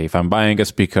like, okay, if I'm buying a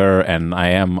speaker and I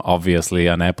am obviously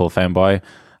an Apple fanboy,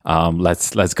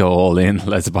 let's go all in.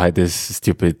 Let's buy this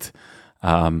stupid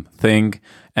thing.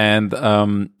 And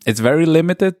it's very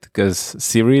limited because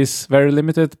Siri is very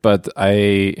limited, but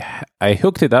I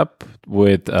hooked it up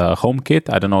with HomeKit.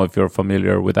 I don't know if you're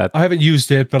familiar with that. I haven't used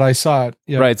it, but I saw it.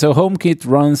 Yeah. Right. So HomeKit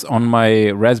runs on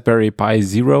my Raspberry Pi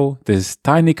Zero, this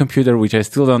tiny computer, which I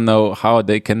still don't know how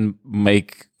they can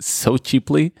make so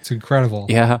cheaply. It's incredible.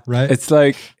 Yeah. Right. It's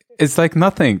like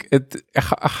nothing.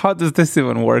 How does this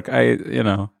even work?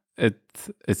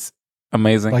 It's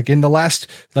amazing. Like in the last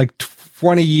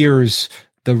 20 years,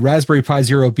 the Raspberry Pi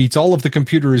Zero beats all of the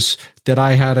computers that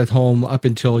I had at home up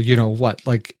until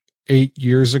 8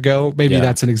 years ago. Maybe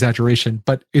that's an exaggeration,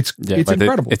 but it's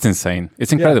incredible. It's insane.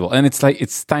 It's incredible, and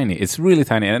it's tiny. It's really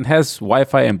tiny, and it has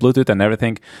Wi-Fi and Bluetooth and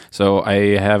everything. So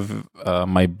I have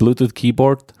my Bluetooth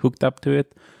keyboard hooked up to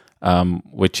it,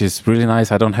 which is really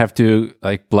nice. I don't have to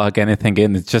plug anything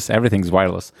in. It's just everything's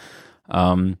wireless,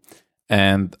 and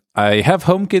I have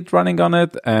HomeKit running on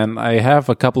it, and I have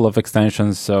a couple of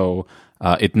extensions. So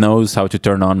it knows how to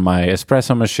turn on my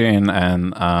espresso machine,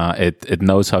 and it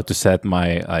knows how to set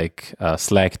my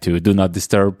Slack to do not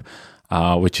disturb,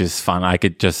 which is fun. I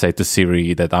could just say to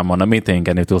Siri that I'm on a meeting,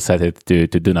 and it will set it to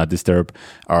do not disturb.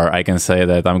 Or I can say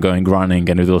that I'm going running,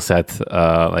 and it will set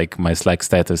my Slack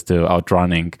status to out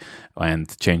running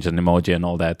and change an emoji and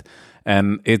all that.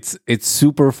 And it's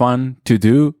super fun to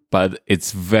do, but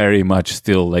it's very much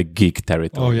still geek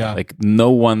territory. Oh yeah,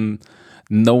 no one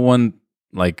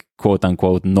quote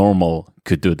unquote normal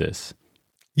could do this.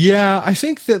 Yeah, I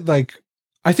think that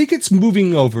I think it's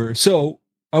moving over. So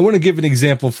I want to give an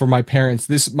example for my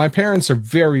parents. My parents are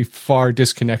very far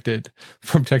disconnected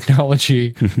from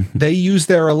technology. They use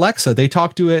their Alexa. They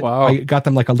talk to it. Wow. I got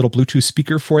them a little Bluetooth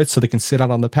speaker for it so they can sit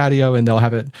out on the patio and they'll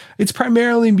have it. It's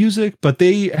primarily music, but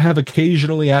they have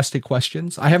occasionally asked it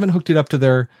questions. I haven't hooked it up to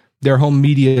their home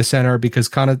media center because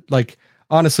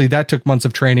honestly, that took months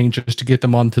of training just to get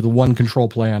them onto the one control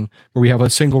plan where we have a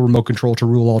single remote control to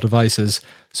rule all devices.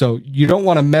 So you don't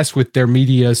want to mess with their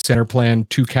media center plan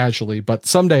too casually, but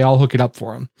someday I'll hook it up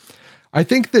for them. I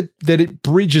think that it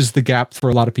bridges the gap for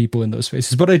a lot of people in those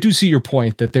spaces, but I do see your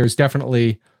point that there's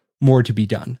definitely more to be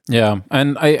done. Yeah.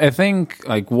 And I think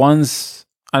once,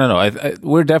 I don't know,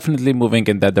 we're definitely moving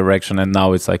in that direction, and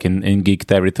now it's in geek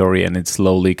territory, and it's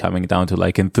slowly coming down to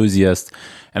enthusiasts.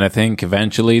 And I think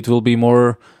eventually it will be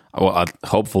more,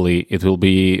 hopefully it will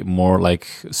be more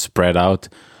spread out.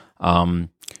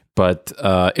 But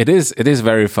it is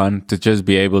very fun to just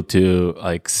be able to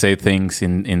say things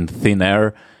in thin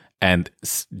air and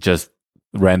just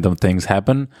random things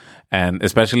happen. And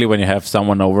especially when you have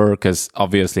someone over, because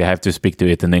obviously I have to speak to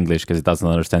it in English because it doesn't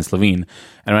understand Slovene.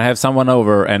 And when I have someone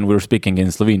over and we're speaking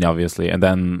in Slovene, obviously, and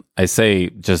then I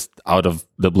say just out of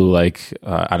the blue, I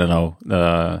don't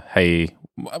know, hey,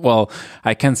 well,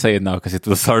 I can't say it now because it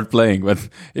will start playing. But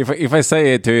if I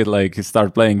say it to it,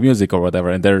 start playing music or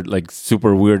whatever, and they're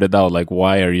super weirded out,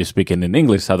 why are you speaking in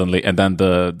English suddenly? And then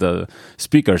the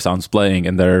speaker sounds playing,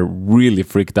 and they're really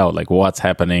freaked out, what's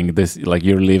happening? This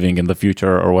you're living in the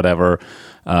future or whatever.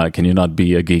 Can you not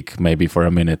be a geek maybe for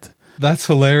a minute? That's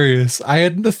hilarious. I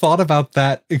hadn't thought about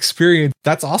that experience.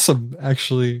 That's awesome,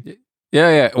 actually.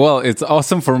 Yeah. Well, it's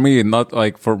awesome for me, not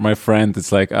for my friend.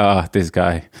 It's this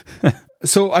guy.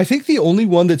 So I think the only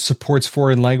one that supports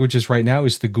foreign languages right now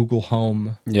is the Google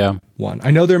Home one.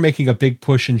 I know they're making a big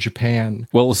push in Japan.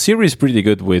 Well, Siri is pretty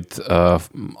good with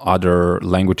other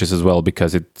languages as well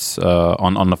because it's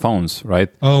on the phones, right?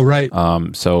 Oh, right.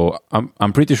 So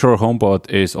I'm pretty sure HomePod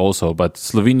is also, but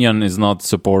Slovenian is not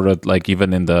supported.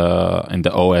 Even in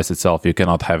the OS itself, you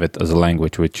cannot have it as a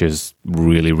language, which is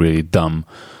really, really dumb.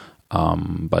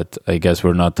 But I guess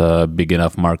we're not a big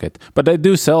enough market. But I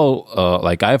do sell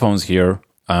iPhones here,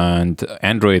 and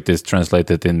Android is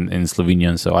translated in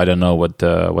Slovenian, so I don't know what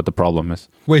the problem is.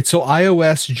 Wait, so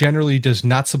iOS generally does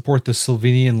not support the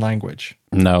Slovenian language?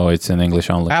 No, it's in English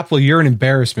only. Apple, you're an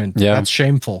embarrassment. Yeah. That's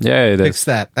shameful. Yeah, it Fix is.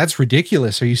 that. That's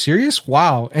ridiculous. Are you serious?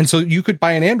 Wow. And so you could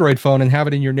buy an Android phone and have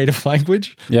it in your native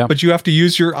language? Yeah. But you have to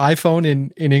use your iPhone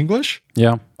in English?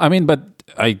 Yeah. I mean, but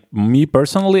me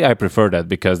personally, I prefer that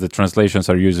because the translations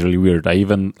are usually weird. I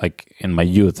even, like, in my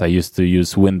youth, I used to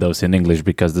use Windows in English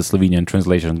because the Slovenian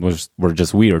translations were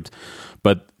just weird.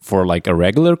 But for like a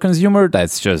regular consumer,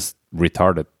 that's just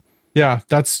retarded. Yeah,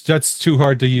 that's too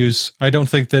hard to use. I don't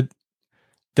think that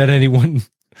anyone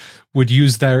would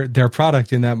use their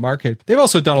product in that market. They've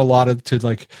also done a lot to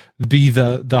like be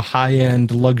the high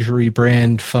end luxury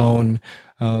brand phone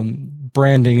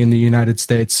branding in the United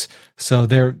States. So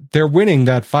they're winning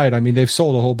that fight. I mean, they've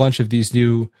sold a whole bunch of these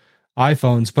new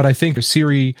iPhones, but I think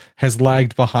Siri has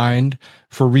lagged behind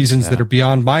for reasons that are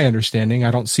beyond my understanding.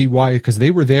 I don't see why, because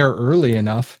they were there early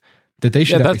enough that they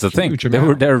should have that's the thing. They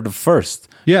were there the first.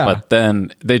 Yeah. But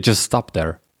then they just stopped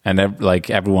there. And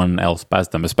like everyone else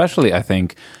passed them, especially I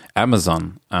think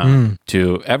Amazon.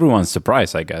 To everyone's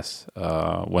surprise, I guess,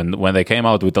 when they came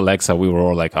out with Alexa, we were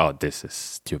all like, "Oh, this is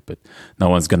stupid. No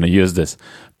one's gonna use this."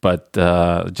 But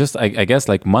just I guess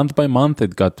like month by month,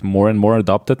 it got more and more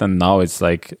adopted, and now it's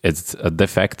like it's a de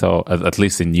facto, at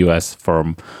least in US,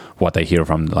 from what I hear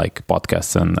from like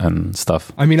podcasts and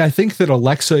stuff. I mean, I think that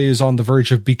Alexa is on the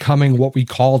verge of becoming what we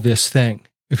call this thing.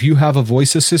 If you have a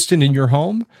voice assistant in your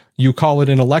home, you call it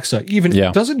an Alexa. Even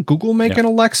doesn't Google make an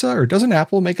Alexa, or doesn't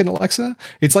Apple make an Alexa?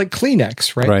 It's like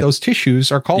Kleenex, right? Those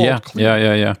tissues are called Kleenex.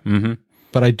 Yeah. Mm-hmm.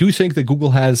 But I do think that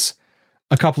Google has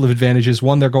a couple of advantages.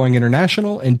 One, they're going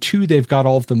international, and two, they've got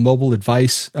all of the mobile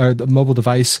device.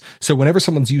 So whenever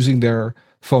someone's using their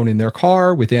phone in their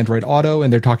car with Android Auto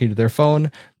and they're talking to their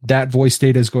phone, that voice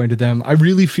data is going to them. I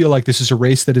really feel like this is a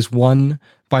race that is won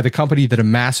by the company that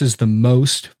amasses the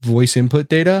most voice input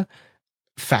data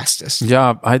fastest.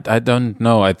 Yeah, I don't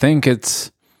know. I think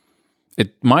it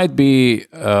might be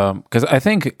because I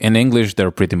think in English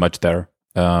they're pretty much there.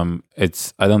 I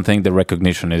don't think the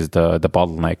recognition is the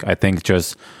bottleneck. I think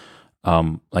just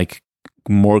like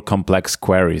more complex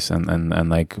queries and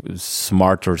like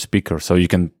smarter speakers, so you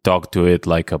can talk to it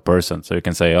like a person. So you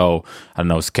can say, oh, I don't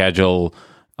know, schedule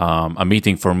a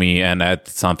meeting for me and add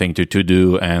something to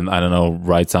do, and I don't know,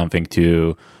 write something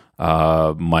to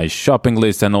my shopping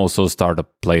list, and also start a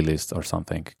playlist or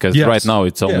something. Because right now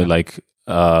it's only like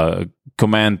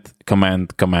command.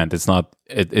 It's not.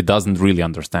 It doesn't really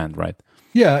understand, right?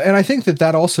 Yeah, and I think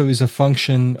that also is a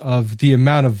function of the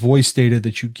amount of voice data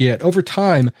that you get over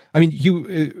time. I mean,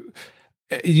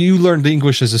 you learned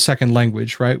English as a second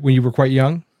language, right? When you were quite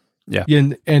young. Yeah.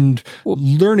 And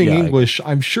learning English,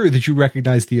 I'm sure that you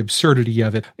recognize the absurdity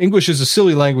of it. English is a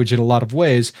silly language in a lot of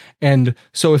ways. And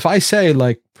so if I say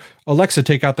like, Alexa,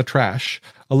 take out the trash,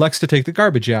 Alexa, take the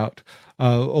garbage out,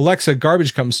 Alexa,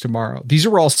 garbage comes tomorrow. These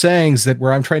are all sayings that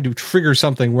where I'm trying to trigger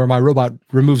something where my robot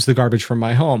removes the garbage from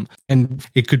my home. And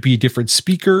it could be a different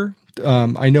speaker.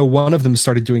 I know one of them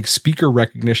started doing speaker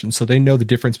recognition, so they know the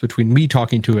difference between me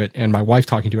talking to it and my wife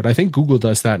talking to it. I think Google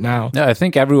does that now. Yeah, I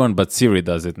think everyone but Siri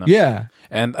does it now. Yeah.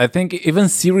 And I think even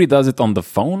Siri does it on the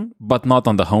phone, but not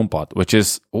on the HomePod, which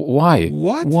is why?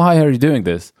 What? Why are you doing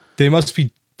this? They must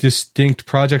be distinct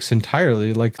projects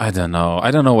entirely. Like, I don't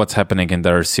know what's happening in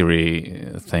their Siri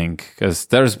thing, because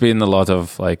there's been a lot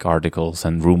of like articles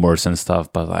and rumors and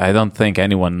stuff, but I don't think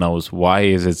anyone knows why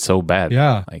is it so bad.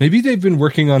 Yeah, like, maybe they've been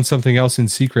working on something else in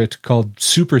secret called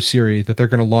Super Siri that they're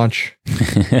going to launch.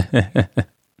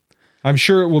 I'm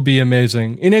sure it will be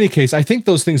amazing. In any case, I think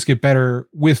those things get better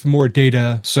with more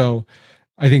data. So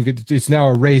I think it's now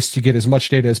a race to get as much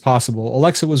data as possible.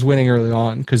 Alexa was winning early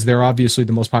on because they're obviously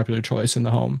the most popular choice in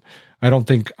the home. I don't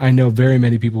think I know very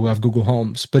many people who have Google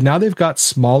Homes, but now they've got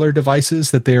smaller devices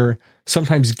that they're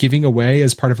sometimes giving away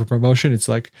as part of a promotion. It's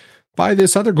like, buy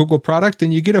this other Google product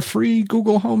and you get a free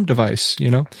Google Home device,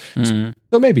 you know? Mm.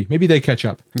 So maybe they catch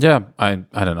up. Yeah, I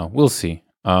don't know. We'll see.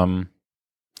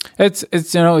 It's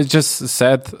it's just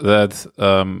sad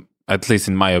that at least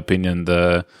in my opinion,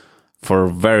 for a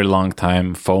very long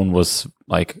time, phone was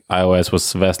like iOS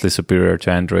was vastly superior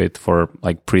to Android for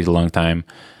like pretty long time.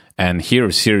 And here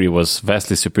Siri was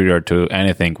vastly superior to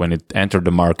anything when it entered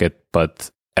the market, but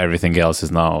everything else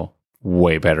is now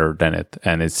way better than it.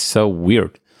 And it's so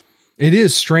weird. It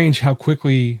is strange how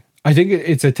quickly, I think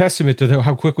it's a testament to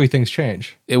how quickly things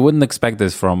change. I wouldn't expect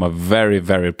this from a very,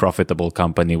 very profitable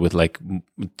company with like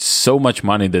so much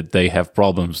money that they have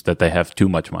problems that they have too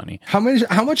much money. How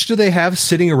much do they have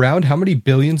sitting around? How many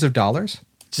billions of dollars?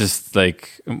 Just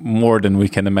like more than we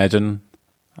can imagine,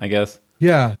 I guess.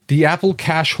 Yeah. The Apple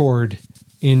cash hoard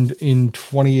in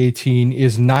 2018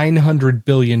 is $900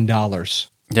 billion.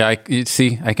 Yeah, I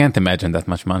can't imagine that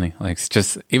much money. Like, it's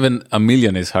just, even $1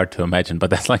 million is hard to imagine, but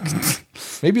that's like...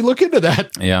 Maybe look into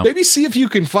that. Yeah. Maybe see if you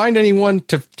can find anyone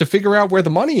to figure out where the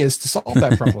money is to solve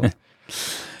that problem.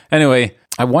 Anyway,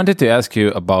 I wanted to ask you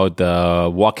about the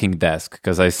walking desk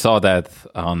because I saw that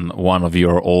on one of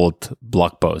your old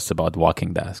blog posts about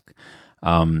walking desk.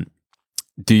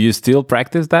 Do you still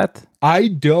practice that? I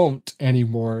don't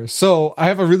anymore. So I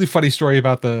have a really funny story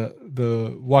about the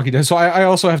walking desk. So I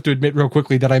also have to admit real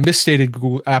quickly that I misstated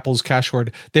Apple's cash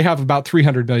hoard. They have about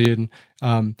 $300 million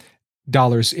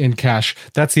dollars in cash.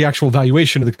 That's the actual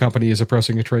valuation of the company is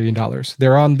approaching $1 trillion.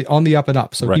 They're on the up and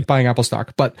up. So keep buying Apple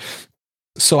stock. But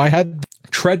so I had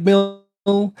treadmill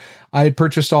I had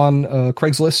purchased on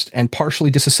Craigslist and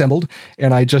partially disassembled,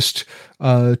 and I just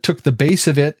took the base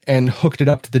of it and hooked it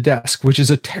up to the desk, which is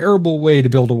a terrible way to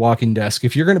build a walking desk.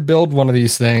 If you're going to build one of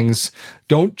these things,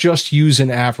 don't just use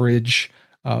an average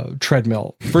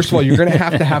treadmill. First of all, you're going to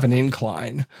have an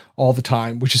incline all the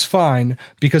time, which is fine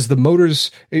because the motors,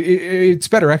 it's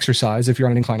better exercise if you're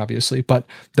on an incline, obviously, but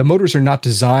the motors are not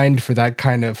designed for that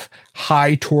kind of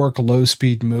high torque, low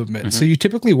speed movement. Mm-hmm. So you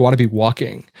typically want to be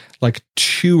walking like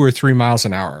 2 or 3 miles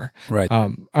an hour. Right.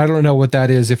 I don't know what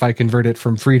that is if I convert it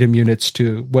from freedom units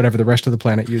to whatever the rest of the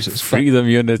planet uses. Freedom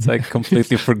units. I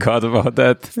completely forgot about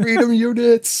that. Freedom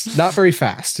units. Not very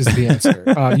fast is the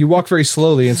answer. You walk very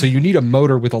slowly. And so you need a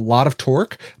motor with a lot of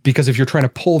torque because if you're trying to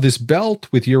pull this belt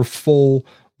with your full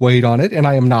weight on it, and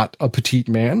I am not a petite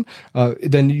man,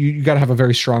 then you got to have a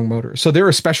very strong motor. So they're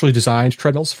especially designed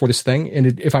treadmills for this thing.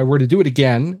 And if I were to do it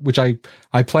again, which I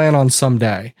plan on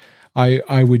someday,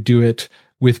 I would do it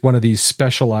with one of these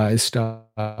specialized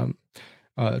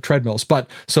treadmills. But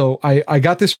so I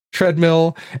got this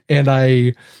treadmill and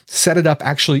I set it up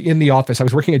actually in the office. I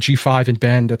was working at G5 in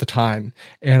Bend at the time,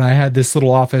 and I had this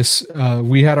little office.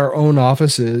 We had our own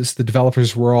offices. The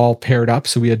developers were all paired up,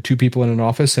 so we had 2 people in an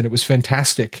office, and it was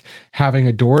fantastic having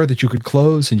a door that you could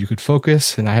close and you could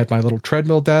focus. And I had my little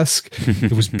treadmill desk.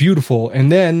 It was beautiful.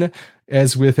 And then,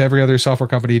 as with every other software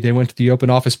company, they went to the open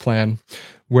office plan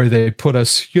where they put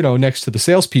us, next to the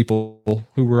salespeople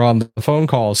who were on the phone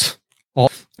calls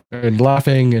and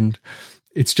laughing, and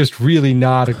it's just really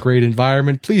not a great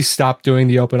environment. Please stop doing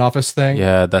the open office thing.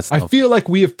 Yeah, I feel like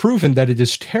we have proven that it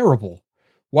is terrible.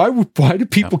 Why do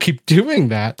people keep doing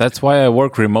that? That's why I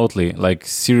work remotely. Like,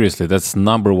 seriously, that's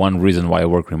number one reason why I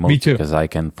work remotely. Me too. Because I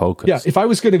can focus. Yeah, if I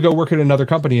was going to go work at another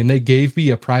company and they gave me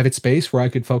a private space where I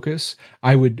could focus,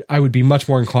 I would be much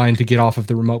more inclined to get off of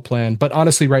the remote plan. But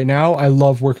honestly, right now, I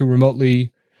love working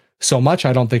remotely so much,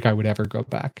 I don't think I would ever go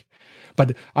back.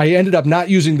 But I ended up not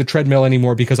using the treadmill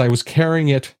anymore because I was carrying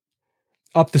it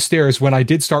up the stairs when I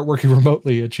did start working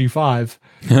remotely at G5.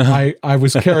 I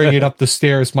was carrying it up the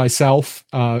stairs myself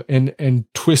and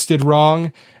twisted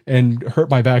wrong and hurt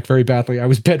my back very badly. I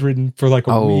was bedridden for like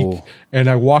a week, and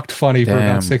I walked funny for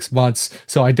about 6 months.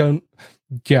 So I don't,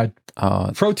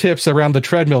 pro tips around the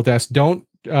treadmill desk. Don't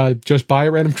just buy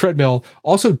a random treadmill.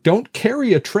 Also, don't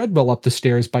carry a treadmill up the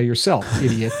stairs by yourself,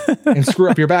 idiot, and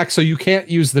screw up your back so you can't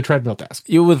use the treadmill desk.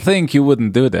 You would think you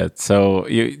wouldn't do that. So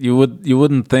you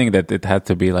wouldn't think that it had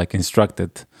to be like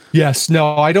instructed. Yes,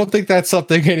 no, I don't think that's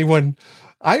something anyone.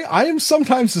 I am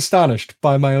sometimes astonished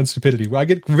by my own stupidity. I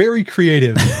get very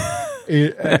creative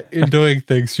in doing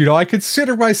things. I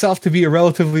consider myself to be a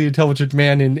relatively intelligent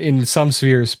man in some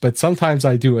spheres, but sometimes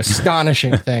I do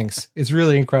astonishing things. It's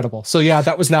really incredible. So yeah,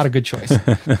 that was not a good choice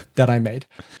that I made.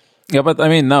 Yeah, but I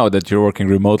mean, now that you're working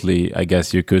remotely, I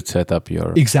guess you could set up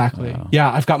your... Exactly.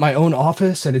 Yeah, I've got my own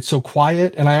office and it's so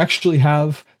quiet, and I actually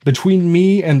have, between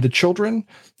me and the children,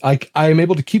 I am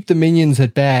able to keep the minions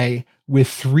at bay with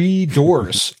 3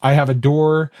 doors. I have a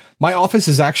door. My office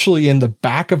is actually in the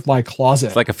back of my closet.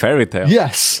 It's like a fairy tale.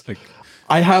 Yes.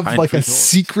 I have like a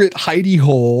secret hidey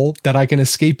hole that I can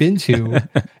escape into.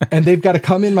 And they've got to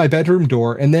come in my bedroom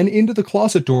door and then into the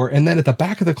closet door. And then at the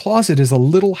back of the closet is a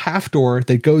little half door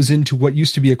that goes into what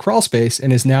used to be a crawl space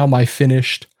and is now my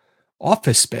finished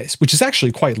office space, which is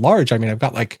actually quite large. I mean, I've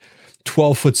got like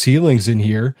 12-foot ceilings in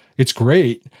here. It's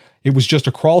great. It was just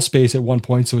a crawl space at one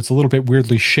point, so it's a little bit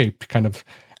weirdly shaped, kind of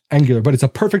angular, but it's a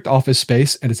perfect office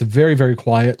space, and it's very, very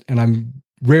quiet, and I'm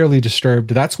rarely disturbed.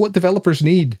 That's what developers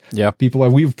need. Yeah,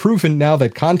 we've proven now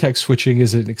that context switching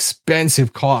is an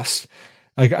expensive cost.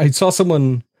 Like I saw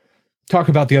someone talk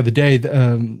about the other day,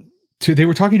 they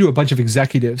were talking to a bunch of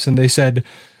executives, and they said,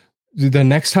 the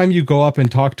next time you go up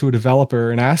and talk to a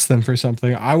developer and ask them for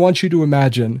something, I want you to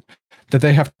imagine that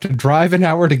they have to drive an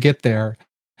hour to get there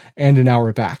and an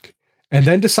hour back, and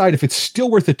then decide if it's still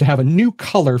worth it to have a new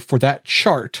color for that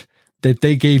chart that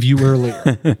they gave you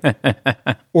earlier,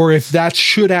 or if that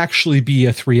should actually be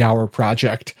a 3-hour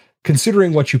project,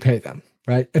 considering what you pay them,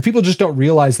 right? And people just don't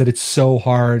realize that it's so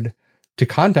hard to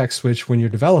context switch when you're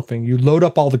developing. You load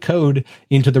up all the code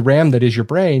into the RAM that is your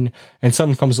brain, and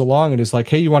someone comes along and is like,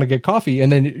 hey, you want to get coffee?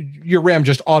 And then your RAM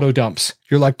just auto dumps.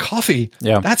 You're like, coffee?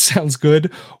 Yeah. That sounds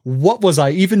good. What was I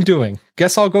even doing?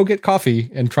 Guess I'll go get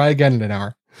coffee and try again in an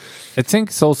hour. I think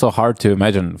it's also hard to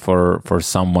imagine for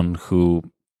someone who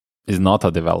is not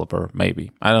a developer,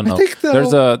 maybe. I don't know.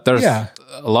 There's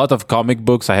a lot of comic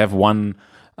books. I have one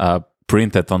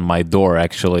printed on my door,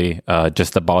 actually,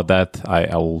 just about that.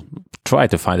 I'll try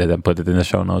to find it and put it in the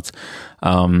show notes.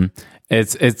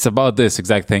 It's about this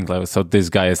exact thing. Like, so this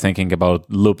guy is thinking about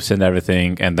loops and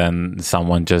everything, and then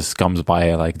someone just comes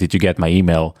by like, did you get my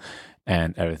email?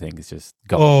 And everything is just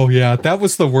gone. Oh, yeah. That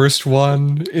was the worst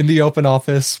one in the open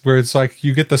office, where it's like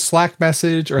you get the Slack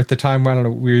message, or at the time, I don't know,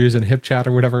 we were using HipChat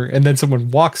or whatever, and then someone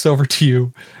walks over to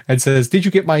you and says, did you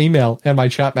get my email and my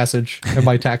chat message and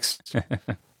my text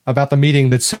about the meeting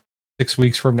that's 6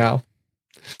 weeks from now?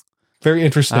 Very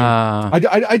interesting.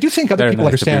 I do think other people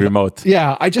understand. Remote.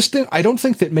 Yeah, I don't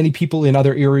think that many people in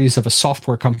other areas of a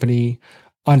software company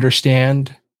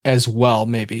understand as well,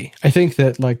 maybe. I think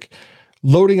that like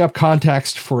loading up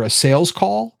context for a sales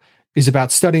call is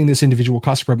about studying this individual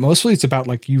customer. Mostly it's about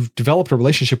like you've developed a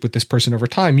relationship with this person over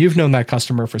time. You've known that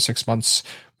customer for 6 months,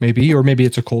 maybe, or maybe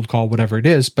it's a cold call, whatever it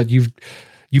is, but you've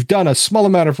done a small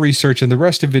amount of research and the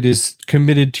rest of it is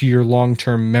committed to your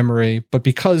long-term memory. But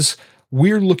because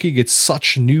we're looking at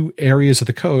such new areas of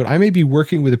the code, I may be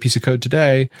working with a piece of code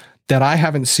today that I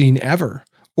haven't seen ever,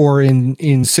 or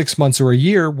in 6 months or a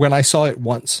year when I saw it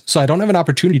once. So I don't have an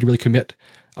opportunity to really commit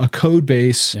a code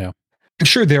base. Yeah. I'm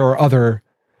sure there are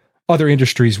other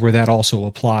industries where that also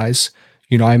applies.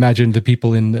 You know, I imagine the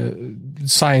people in the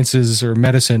sciences or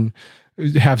medicine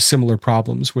have similar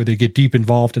problems where they get deep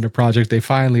involved in a project. They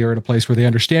finally are at a place where they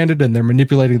understand it and they're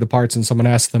manipulating the parts, and someone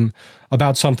asks them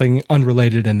about something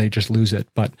unrelated and they just lose it.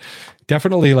 But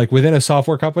definitely like within a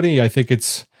software company, I think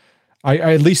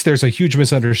at least there's a huge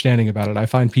misunderstanding about it. I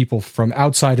find people from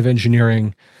outside of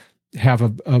engineering have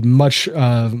a much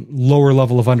lower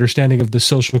level of understanding of the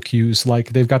social cues,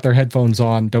 like they've got their headphones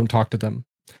on, don't talk to them,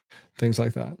 things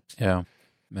like that. Yeah.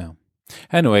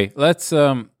 Anyway, let's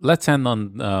end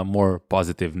on a more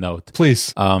positive note.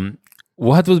 Please.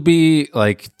 What would be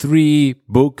like 3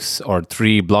 books or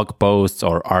 3 blog posts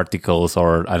or articles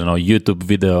or I don't know, YouTube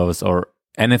videos or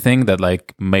anything that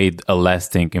like made a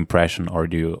lasting impression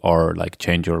or like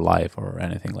change your life or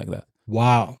anything like that?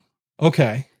 Wow.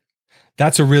 Okay.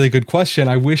 That's a really good question.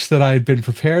 I wish that I had been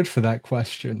prepared for that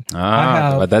question.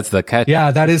 But that's the catch.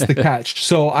 Yeah, that is the catch.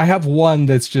 So I have one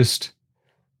that's just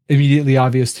immediately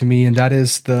obvious to me, and that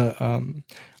is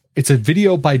it's a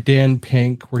video by Dan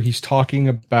Pink where he's talking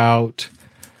about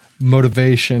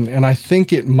motivation, and I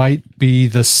think it might be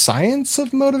The Science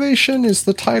of Motivation is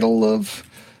the title of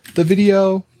the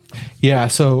video. Yeah,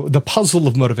 so The Puzzle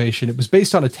of Motivation. It was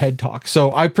based on a TED Talk.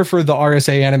 So I prefer the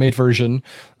RSA Animate version,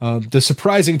 The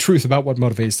Surprising Truth About What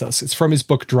Motivates Us. It's from his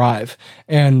book Drive.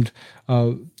 And,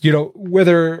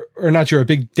 whether or not you're a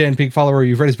big Dan Pink follower,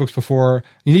 you've read his books before,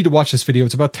 you need to watch this video.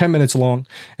 It's about 10 minutes long,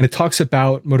 and it talks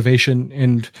about motivation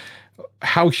and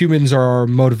how humans are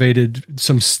motivated.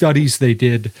 Some studies they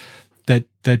did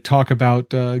that talk about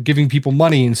giving people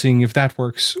money and seeing if that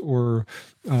works, or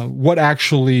what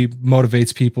actually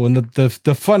motivates people. And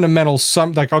the fundamental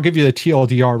like I'll give you the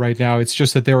TLDR right now. It's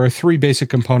just that there are 3 basic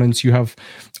components. You have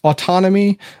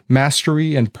autonomy,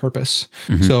 mastery, and purpose.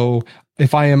 Mm-hmm. So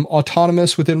if I am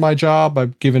autonomous within my job,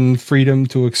 I'm given freedom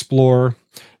to explore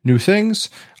new things.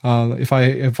 If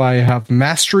I have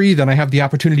mastery, then I have the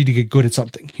opportunity to get good at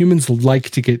something. Humans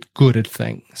like to get good at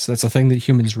things. That's a thing that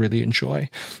humans really enjoy.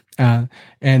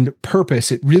 And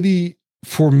purpose, it really,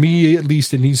 for me at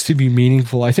least, it needs to be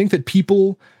meaningful. I think that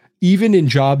people, even in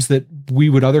jobs that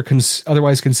we would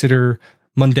otherwise consider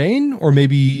mundane, or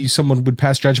maybe someone would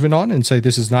pass judgment on and say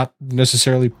this is not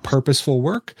necessarily purposeful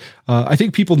work, I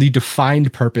think people need to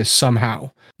find purpose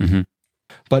somehow. Mm-hmm.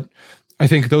 But I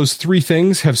think those 3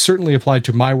 things have certainly applied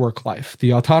to my work life.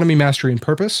 The autonomy, mastery, and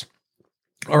purpose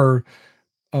are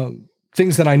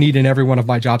things that I need in every one of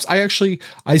my jobs. I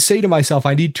say to myself,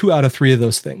 I need 2 out of 3 of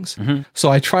those things. Mm-hmm.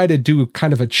 So I try to do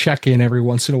kind of a check-in every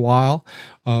once in a while.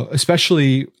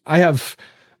 Especially, I have,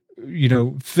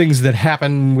 things that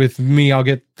happen with me. I'll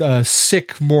get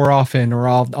sick more often, or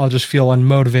I'll just feel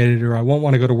unmotivated, or I won't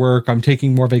want to go to work. I'm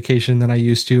taking more vacation than I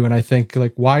used to. And I think,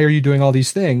 like, why are you doing all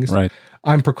these things? Right.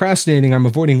 I'm procrastinating, I'm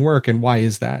avoiding work, and why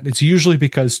is that? It's usually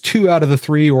because 2 out of the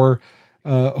 3, or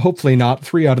hopefully not,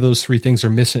 3 out of those 3 things are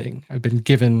missing. I've been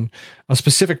given a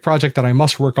specific project that I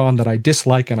must work on that I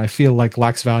dislike and I feel like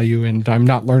lacks value, and I'm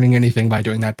not learning anything by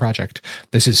doing that project.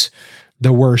 This is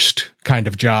the worst kind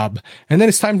of job. And then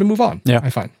it's time to move on, Yeah.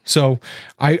 I find. So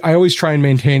I always try and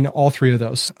maintain all three of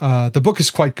those. The book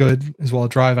is quite good as well,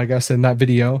 Drive, I guess, in that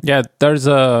video. Yeah, there's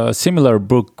a similar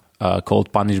book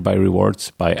called Punished by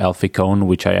Rewards by Alfie Kohn,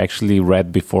 which I actually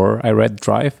read before I read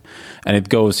Drive. And it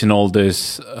goes in all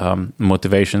this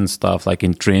motivation stuff, like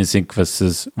intrinsic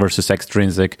versus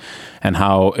extrinsic, and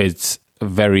how it's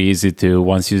very easy to,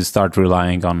 once you start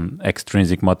relying on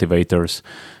extrinsic motivators,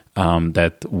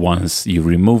 that once you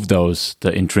remove those,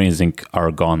 the intrinsic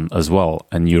are gone as well,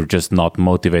 and you're just not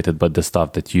motivated by the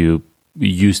stuff that you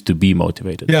used to be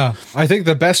motivated. Yeah, I think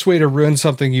the best way to ruin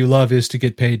something you love is to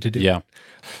get paid to do. Yeah.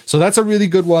 So that's a really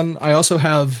good one. I also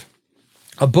have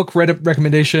a book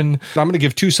recommendation. I'm going to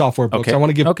give two software books. Okay. I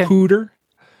want to give Okay. Pooter,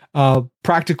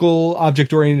 Practical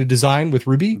Object-Oriented Design with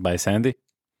Ruby By Sandy.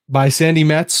 by Sandy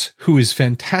Metz, who is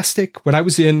fantastic. When I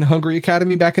was in Hungry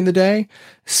Academy back in the day,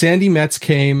 Sandy Metz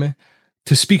came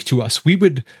to speak to us.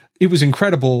 It was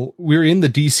incredible. We were in the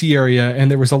DC area, and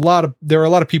there are a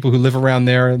lot of people who live around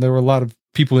there, and there were a lot of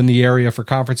people in the area for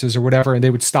conferences or whatever, and they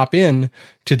would stop in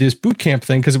to this boot camp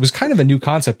thing because it was kind of a new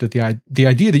concept, that the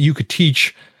idea that you could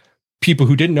teach people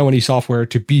who didn't know any software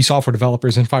to be software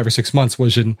developers in 5 or 6 months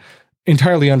was an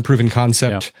entirely unproven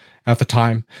concept at the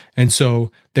time. And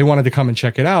so they wanted to come and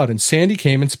check it out. And Sandy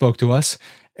came and spoke to us.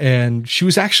 And she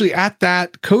was actually at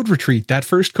that code retreat, that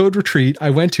first code retreat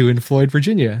I went to in Floyd,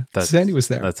 Virginia. Sandy was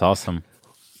there. That's awesome.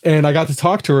 And I got to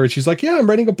talk to her, and she's like, yeah, I'm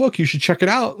writing a book. You should check it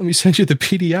out. Let me send you the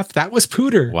PDF. That was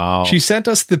Pooter. Wow. She sent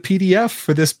us the PDF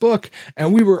for this book,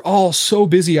 and we were all so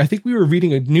busy. I think we were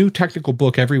reading a new technical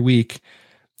book every week.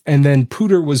 And then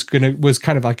Pooter was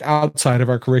kind of like outside of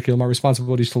our curriculum, our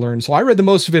responsibilities to learn. So I read the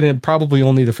most of it in probably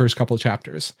only the first couple of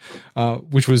chapters,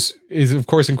 which is of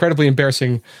course incredibly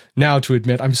embarrassing now to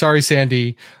admit. I'm sorry,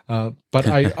 Sandy, but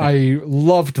I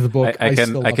loved the book. I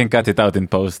can cut it out in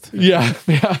post. Yeah.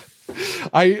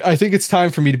 I think it's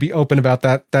time for me to be open about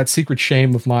that secret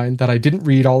shame of mine that I didn't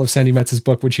read all of Sandy Metz's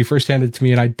book when she first handed it to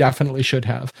me, and I definitely should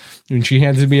have. And she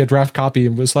handed me a draft copy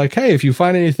and was like, hey, if you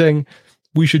find anything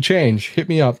we should change, hit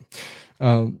me up.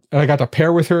 And I got to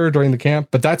pair with her during the camp,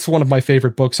 but that's one of my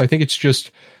favorite books. I think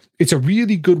it's a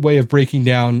really good way of breaking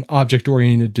down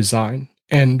object-oriented design.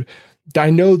 And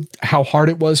I know how hard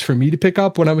it was for me to pick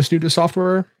up when I was new to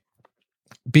software.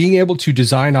 Being able to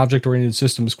design object-oriented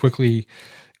systems quickly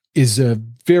is a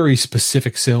very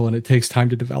specific skill, and it takes time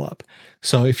to develop.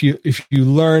 So if you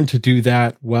learn to do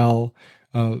that well,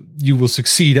 you will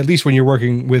succeed, at least when you're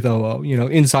working with OO,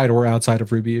 inside or outside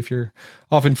of Ruby. If you're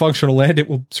off in functional land, it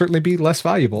will certainly be less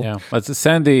valuable. Yeah, but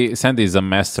Sandy is a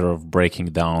master of breaking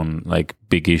down like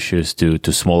big issues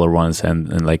to smaller ones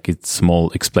and like it's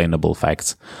small explainable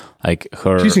facts. Like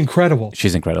she's incredible.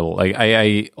 She's incredible. Like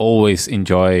I always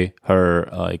enjoy her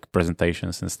like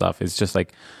presentations and stuff. It's just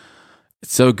like,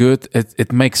 it's so good.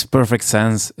 It makes perfect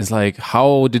sense. It's like,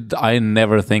 how did I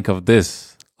never think of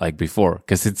this like before?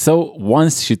 Because it's so,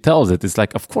 once she tells it, it's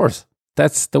like, of course,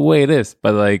 that's the way it is.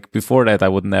 But like before that, I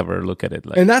would never look at it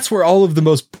like. And that's where all of the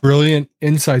most brilliant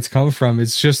insights come from.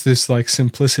 It's just this like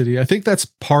simplicity. I think that's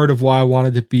part of why I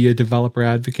wanted to be a developer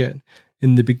advocate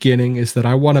in the beginning, is that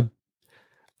I want to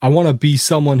be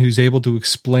someone who's able to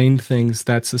explain things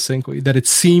that succinctly, that it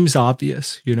seems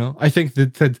obvious, I think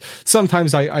that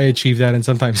sometimes I achieve that and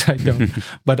sometimes I don't.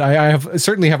 But I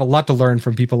certainly have a lot to learn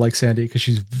from people like Sandy, because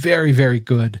she's very, very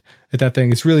good at that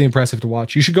thing. It's really impressive to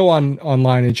watch. You should go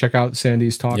online and check out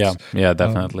Sandy's talks. Yeah,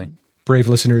 definitely. Brave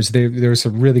listeners, there's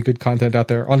some really good content out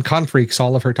there. On Confreaks,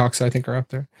 all of her talks, I think, are up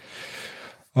there.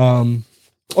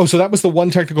 So that was the one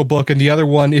technical book. And the other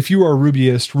one, if you are a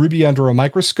Rubyist, Ruby Under a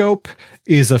Microscope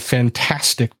is a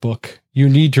fantastic book. You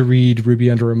need to read Ruby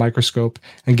Under a Microscope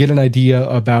and get an idea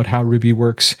about how Ruby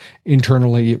works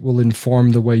internally. It will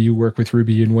inform the way you work with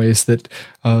Ruby in ways that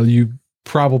you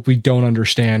probably don't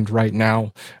understand right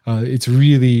now. It's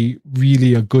really,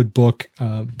 really a good book.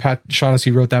 Pat Shaughnessy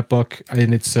wrote that book,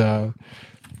 and it's I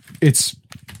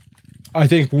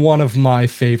think one of my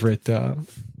favorite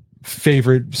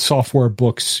software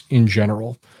books in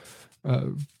general.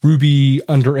 Ruby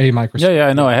Under a Microscope. Yeah,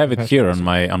 I know. I have it here on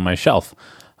my shelf.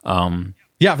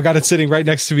 Yeah, I've got it sitting right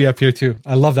next to me up here too.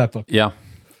 I love that book. Yeah.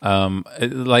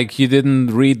 Like you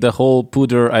didn't read the whole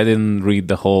Pooter. I didn't read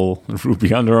the whole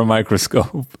Ruby Under a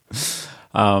Microscope.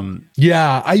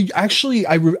 Yeah,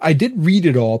 I did read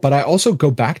it all, but I also go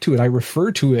back to it. I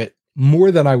refer to it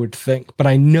more than I would think, but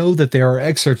I know that there are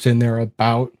excerpts in there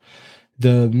about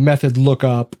the method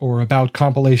lookup or about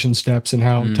compilation steps and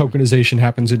how tokenization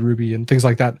happens in Ruby and things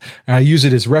like that. And I use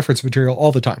it as reference material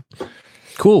all the time.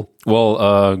 Cool.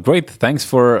 Well, great. Thanks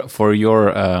for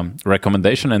your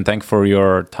recommendation, and thanks for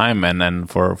your time and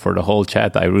for the whole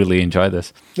chat. I really enjoyed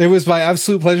this. It was my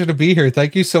absolute pleasure to be here.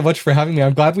 Thank you so much for having me.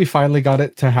 I'm glad we finally got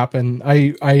it to happen.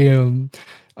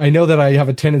 I know that I have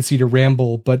a tendency to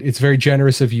ramble, but it's very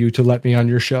generous of you to let me on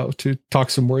your show to talk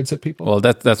some words at people. Well,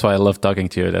 that's why I love talking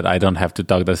to you, that I don't have to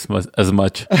talk as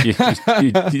much. You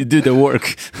do the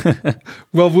work.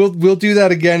 Well, we'll do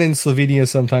that again in Slovenia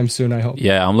sometime soon, I hope.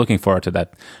 Yeah, I'm looking forward to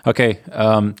that. Okay,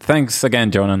 thanks again,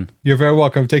 Jonan. You're very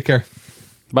welcome. Take care.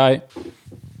 Bye.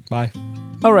 Bye.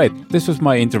 All right, this was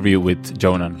my interview with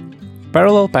Jonan.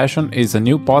 Parallel Passion is a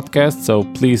new podcast, so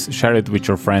please share it with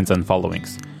your friends and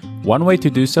followings. One way to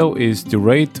do so is to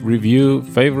rate, review,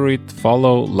 favorite,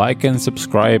 follow, like and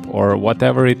subscribe, or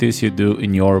whatever it is you do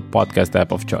in your podcast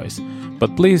app of choice.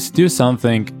 But please do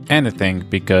something, anything,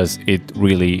 because it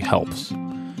really helps.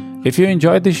 If you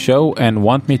enjoyed this show and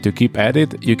want me to keep at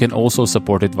it, you can also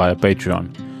support it via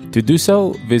Patreon. To do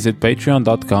so, visit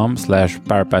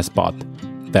patreon.com/parpaspod.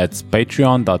 That's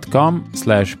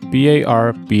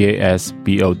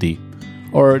patreon.com/parpaspod.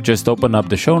 Or just open up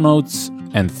the show notes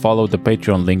and follow the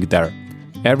Patreon link there.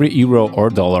 Every euro or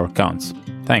dollar counts.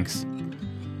 Thanks.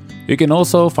 You can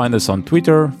also find us on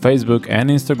Twitter, Facebook, and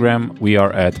Instagram. We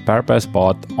are at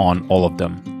ParpaSpot on all of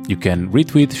them. You can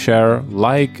retweet, share,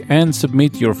 like, and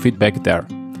submit your feedback there.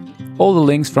 All the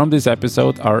links from this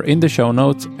episode are in the show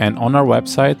notes and on our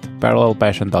website,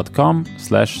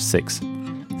 parallelpassion.com/6.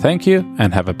 Thank you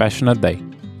and have a passionate day.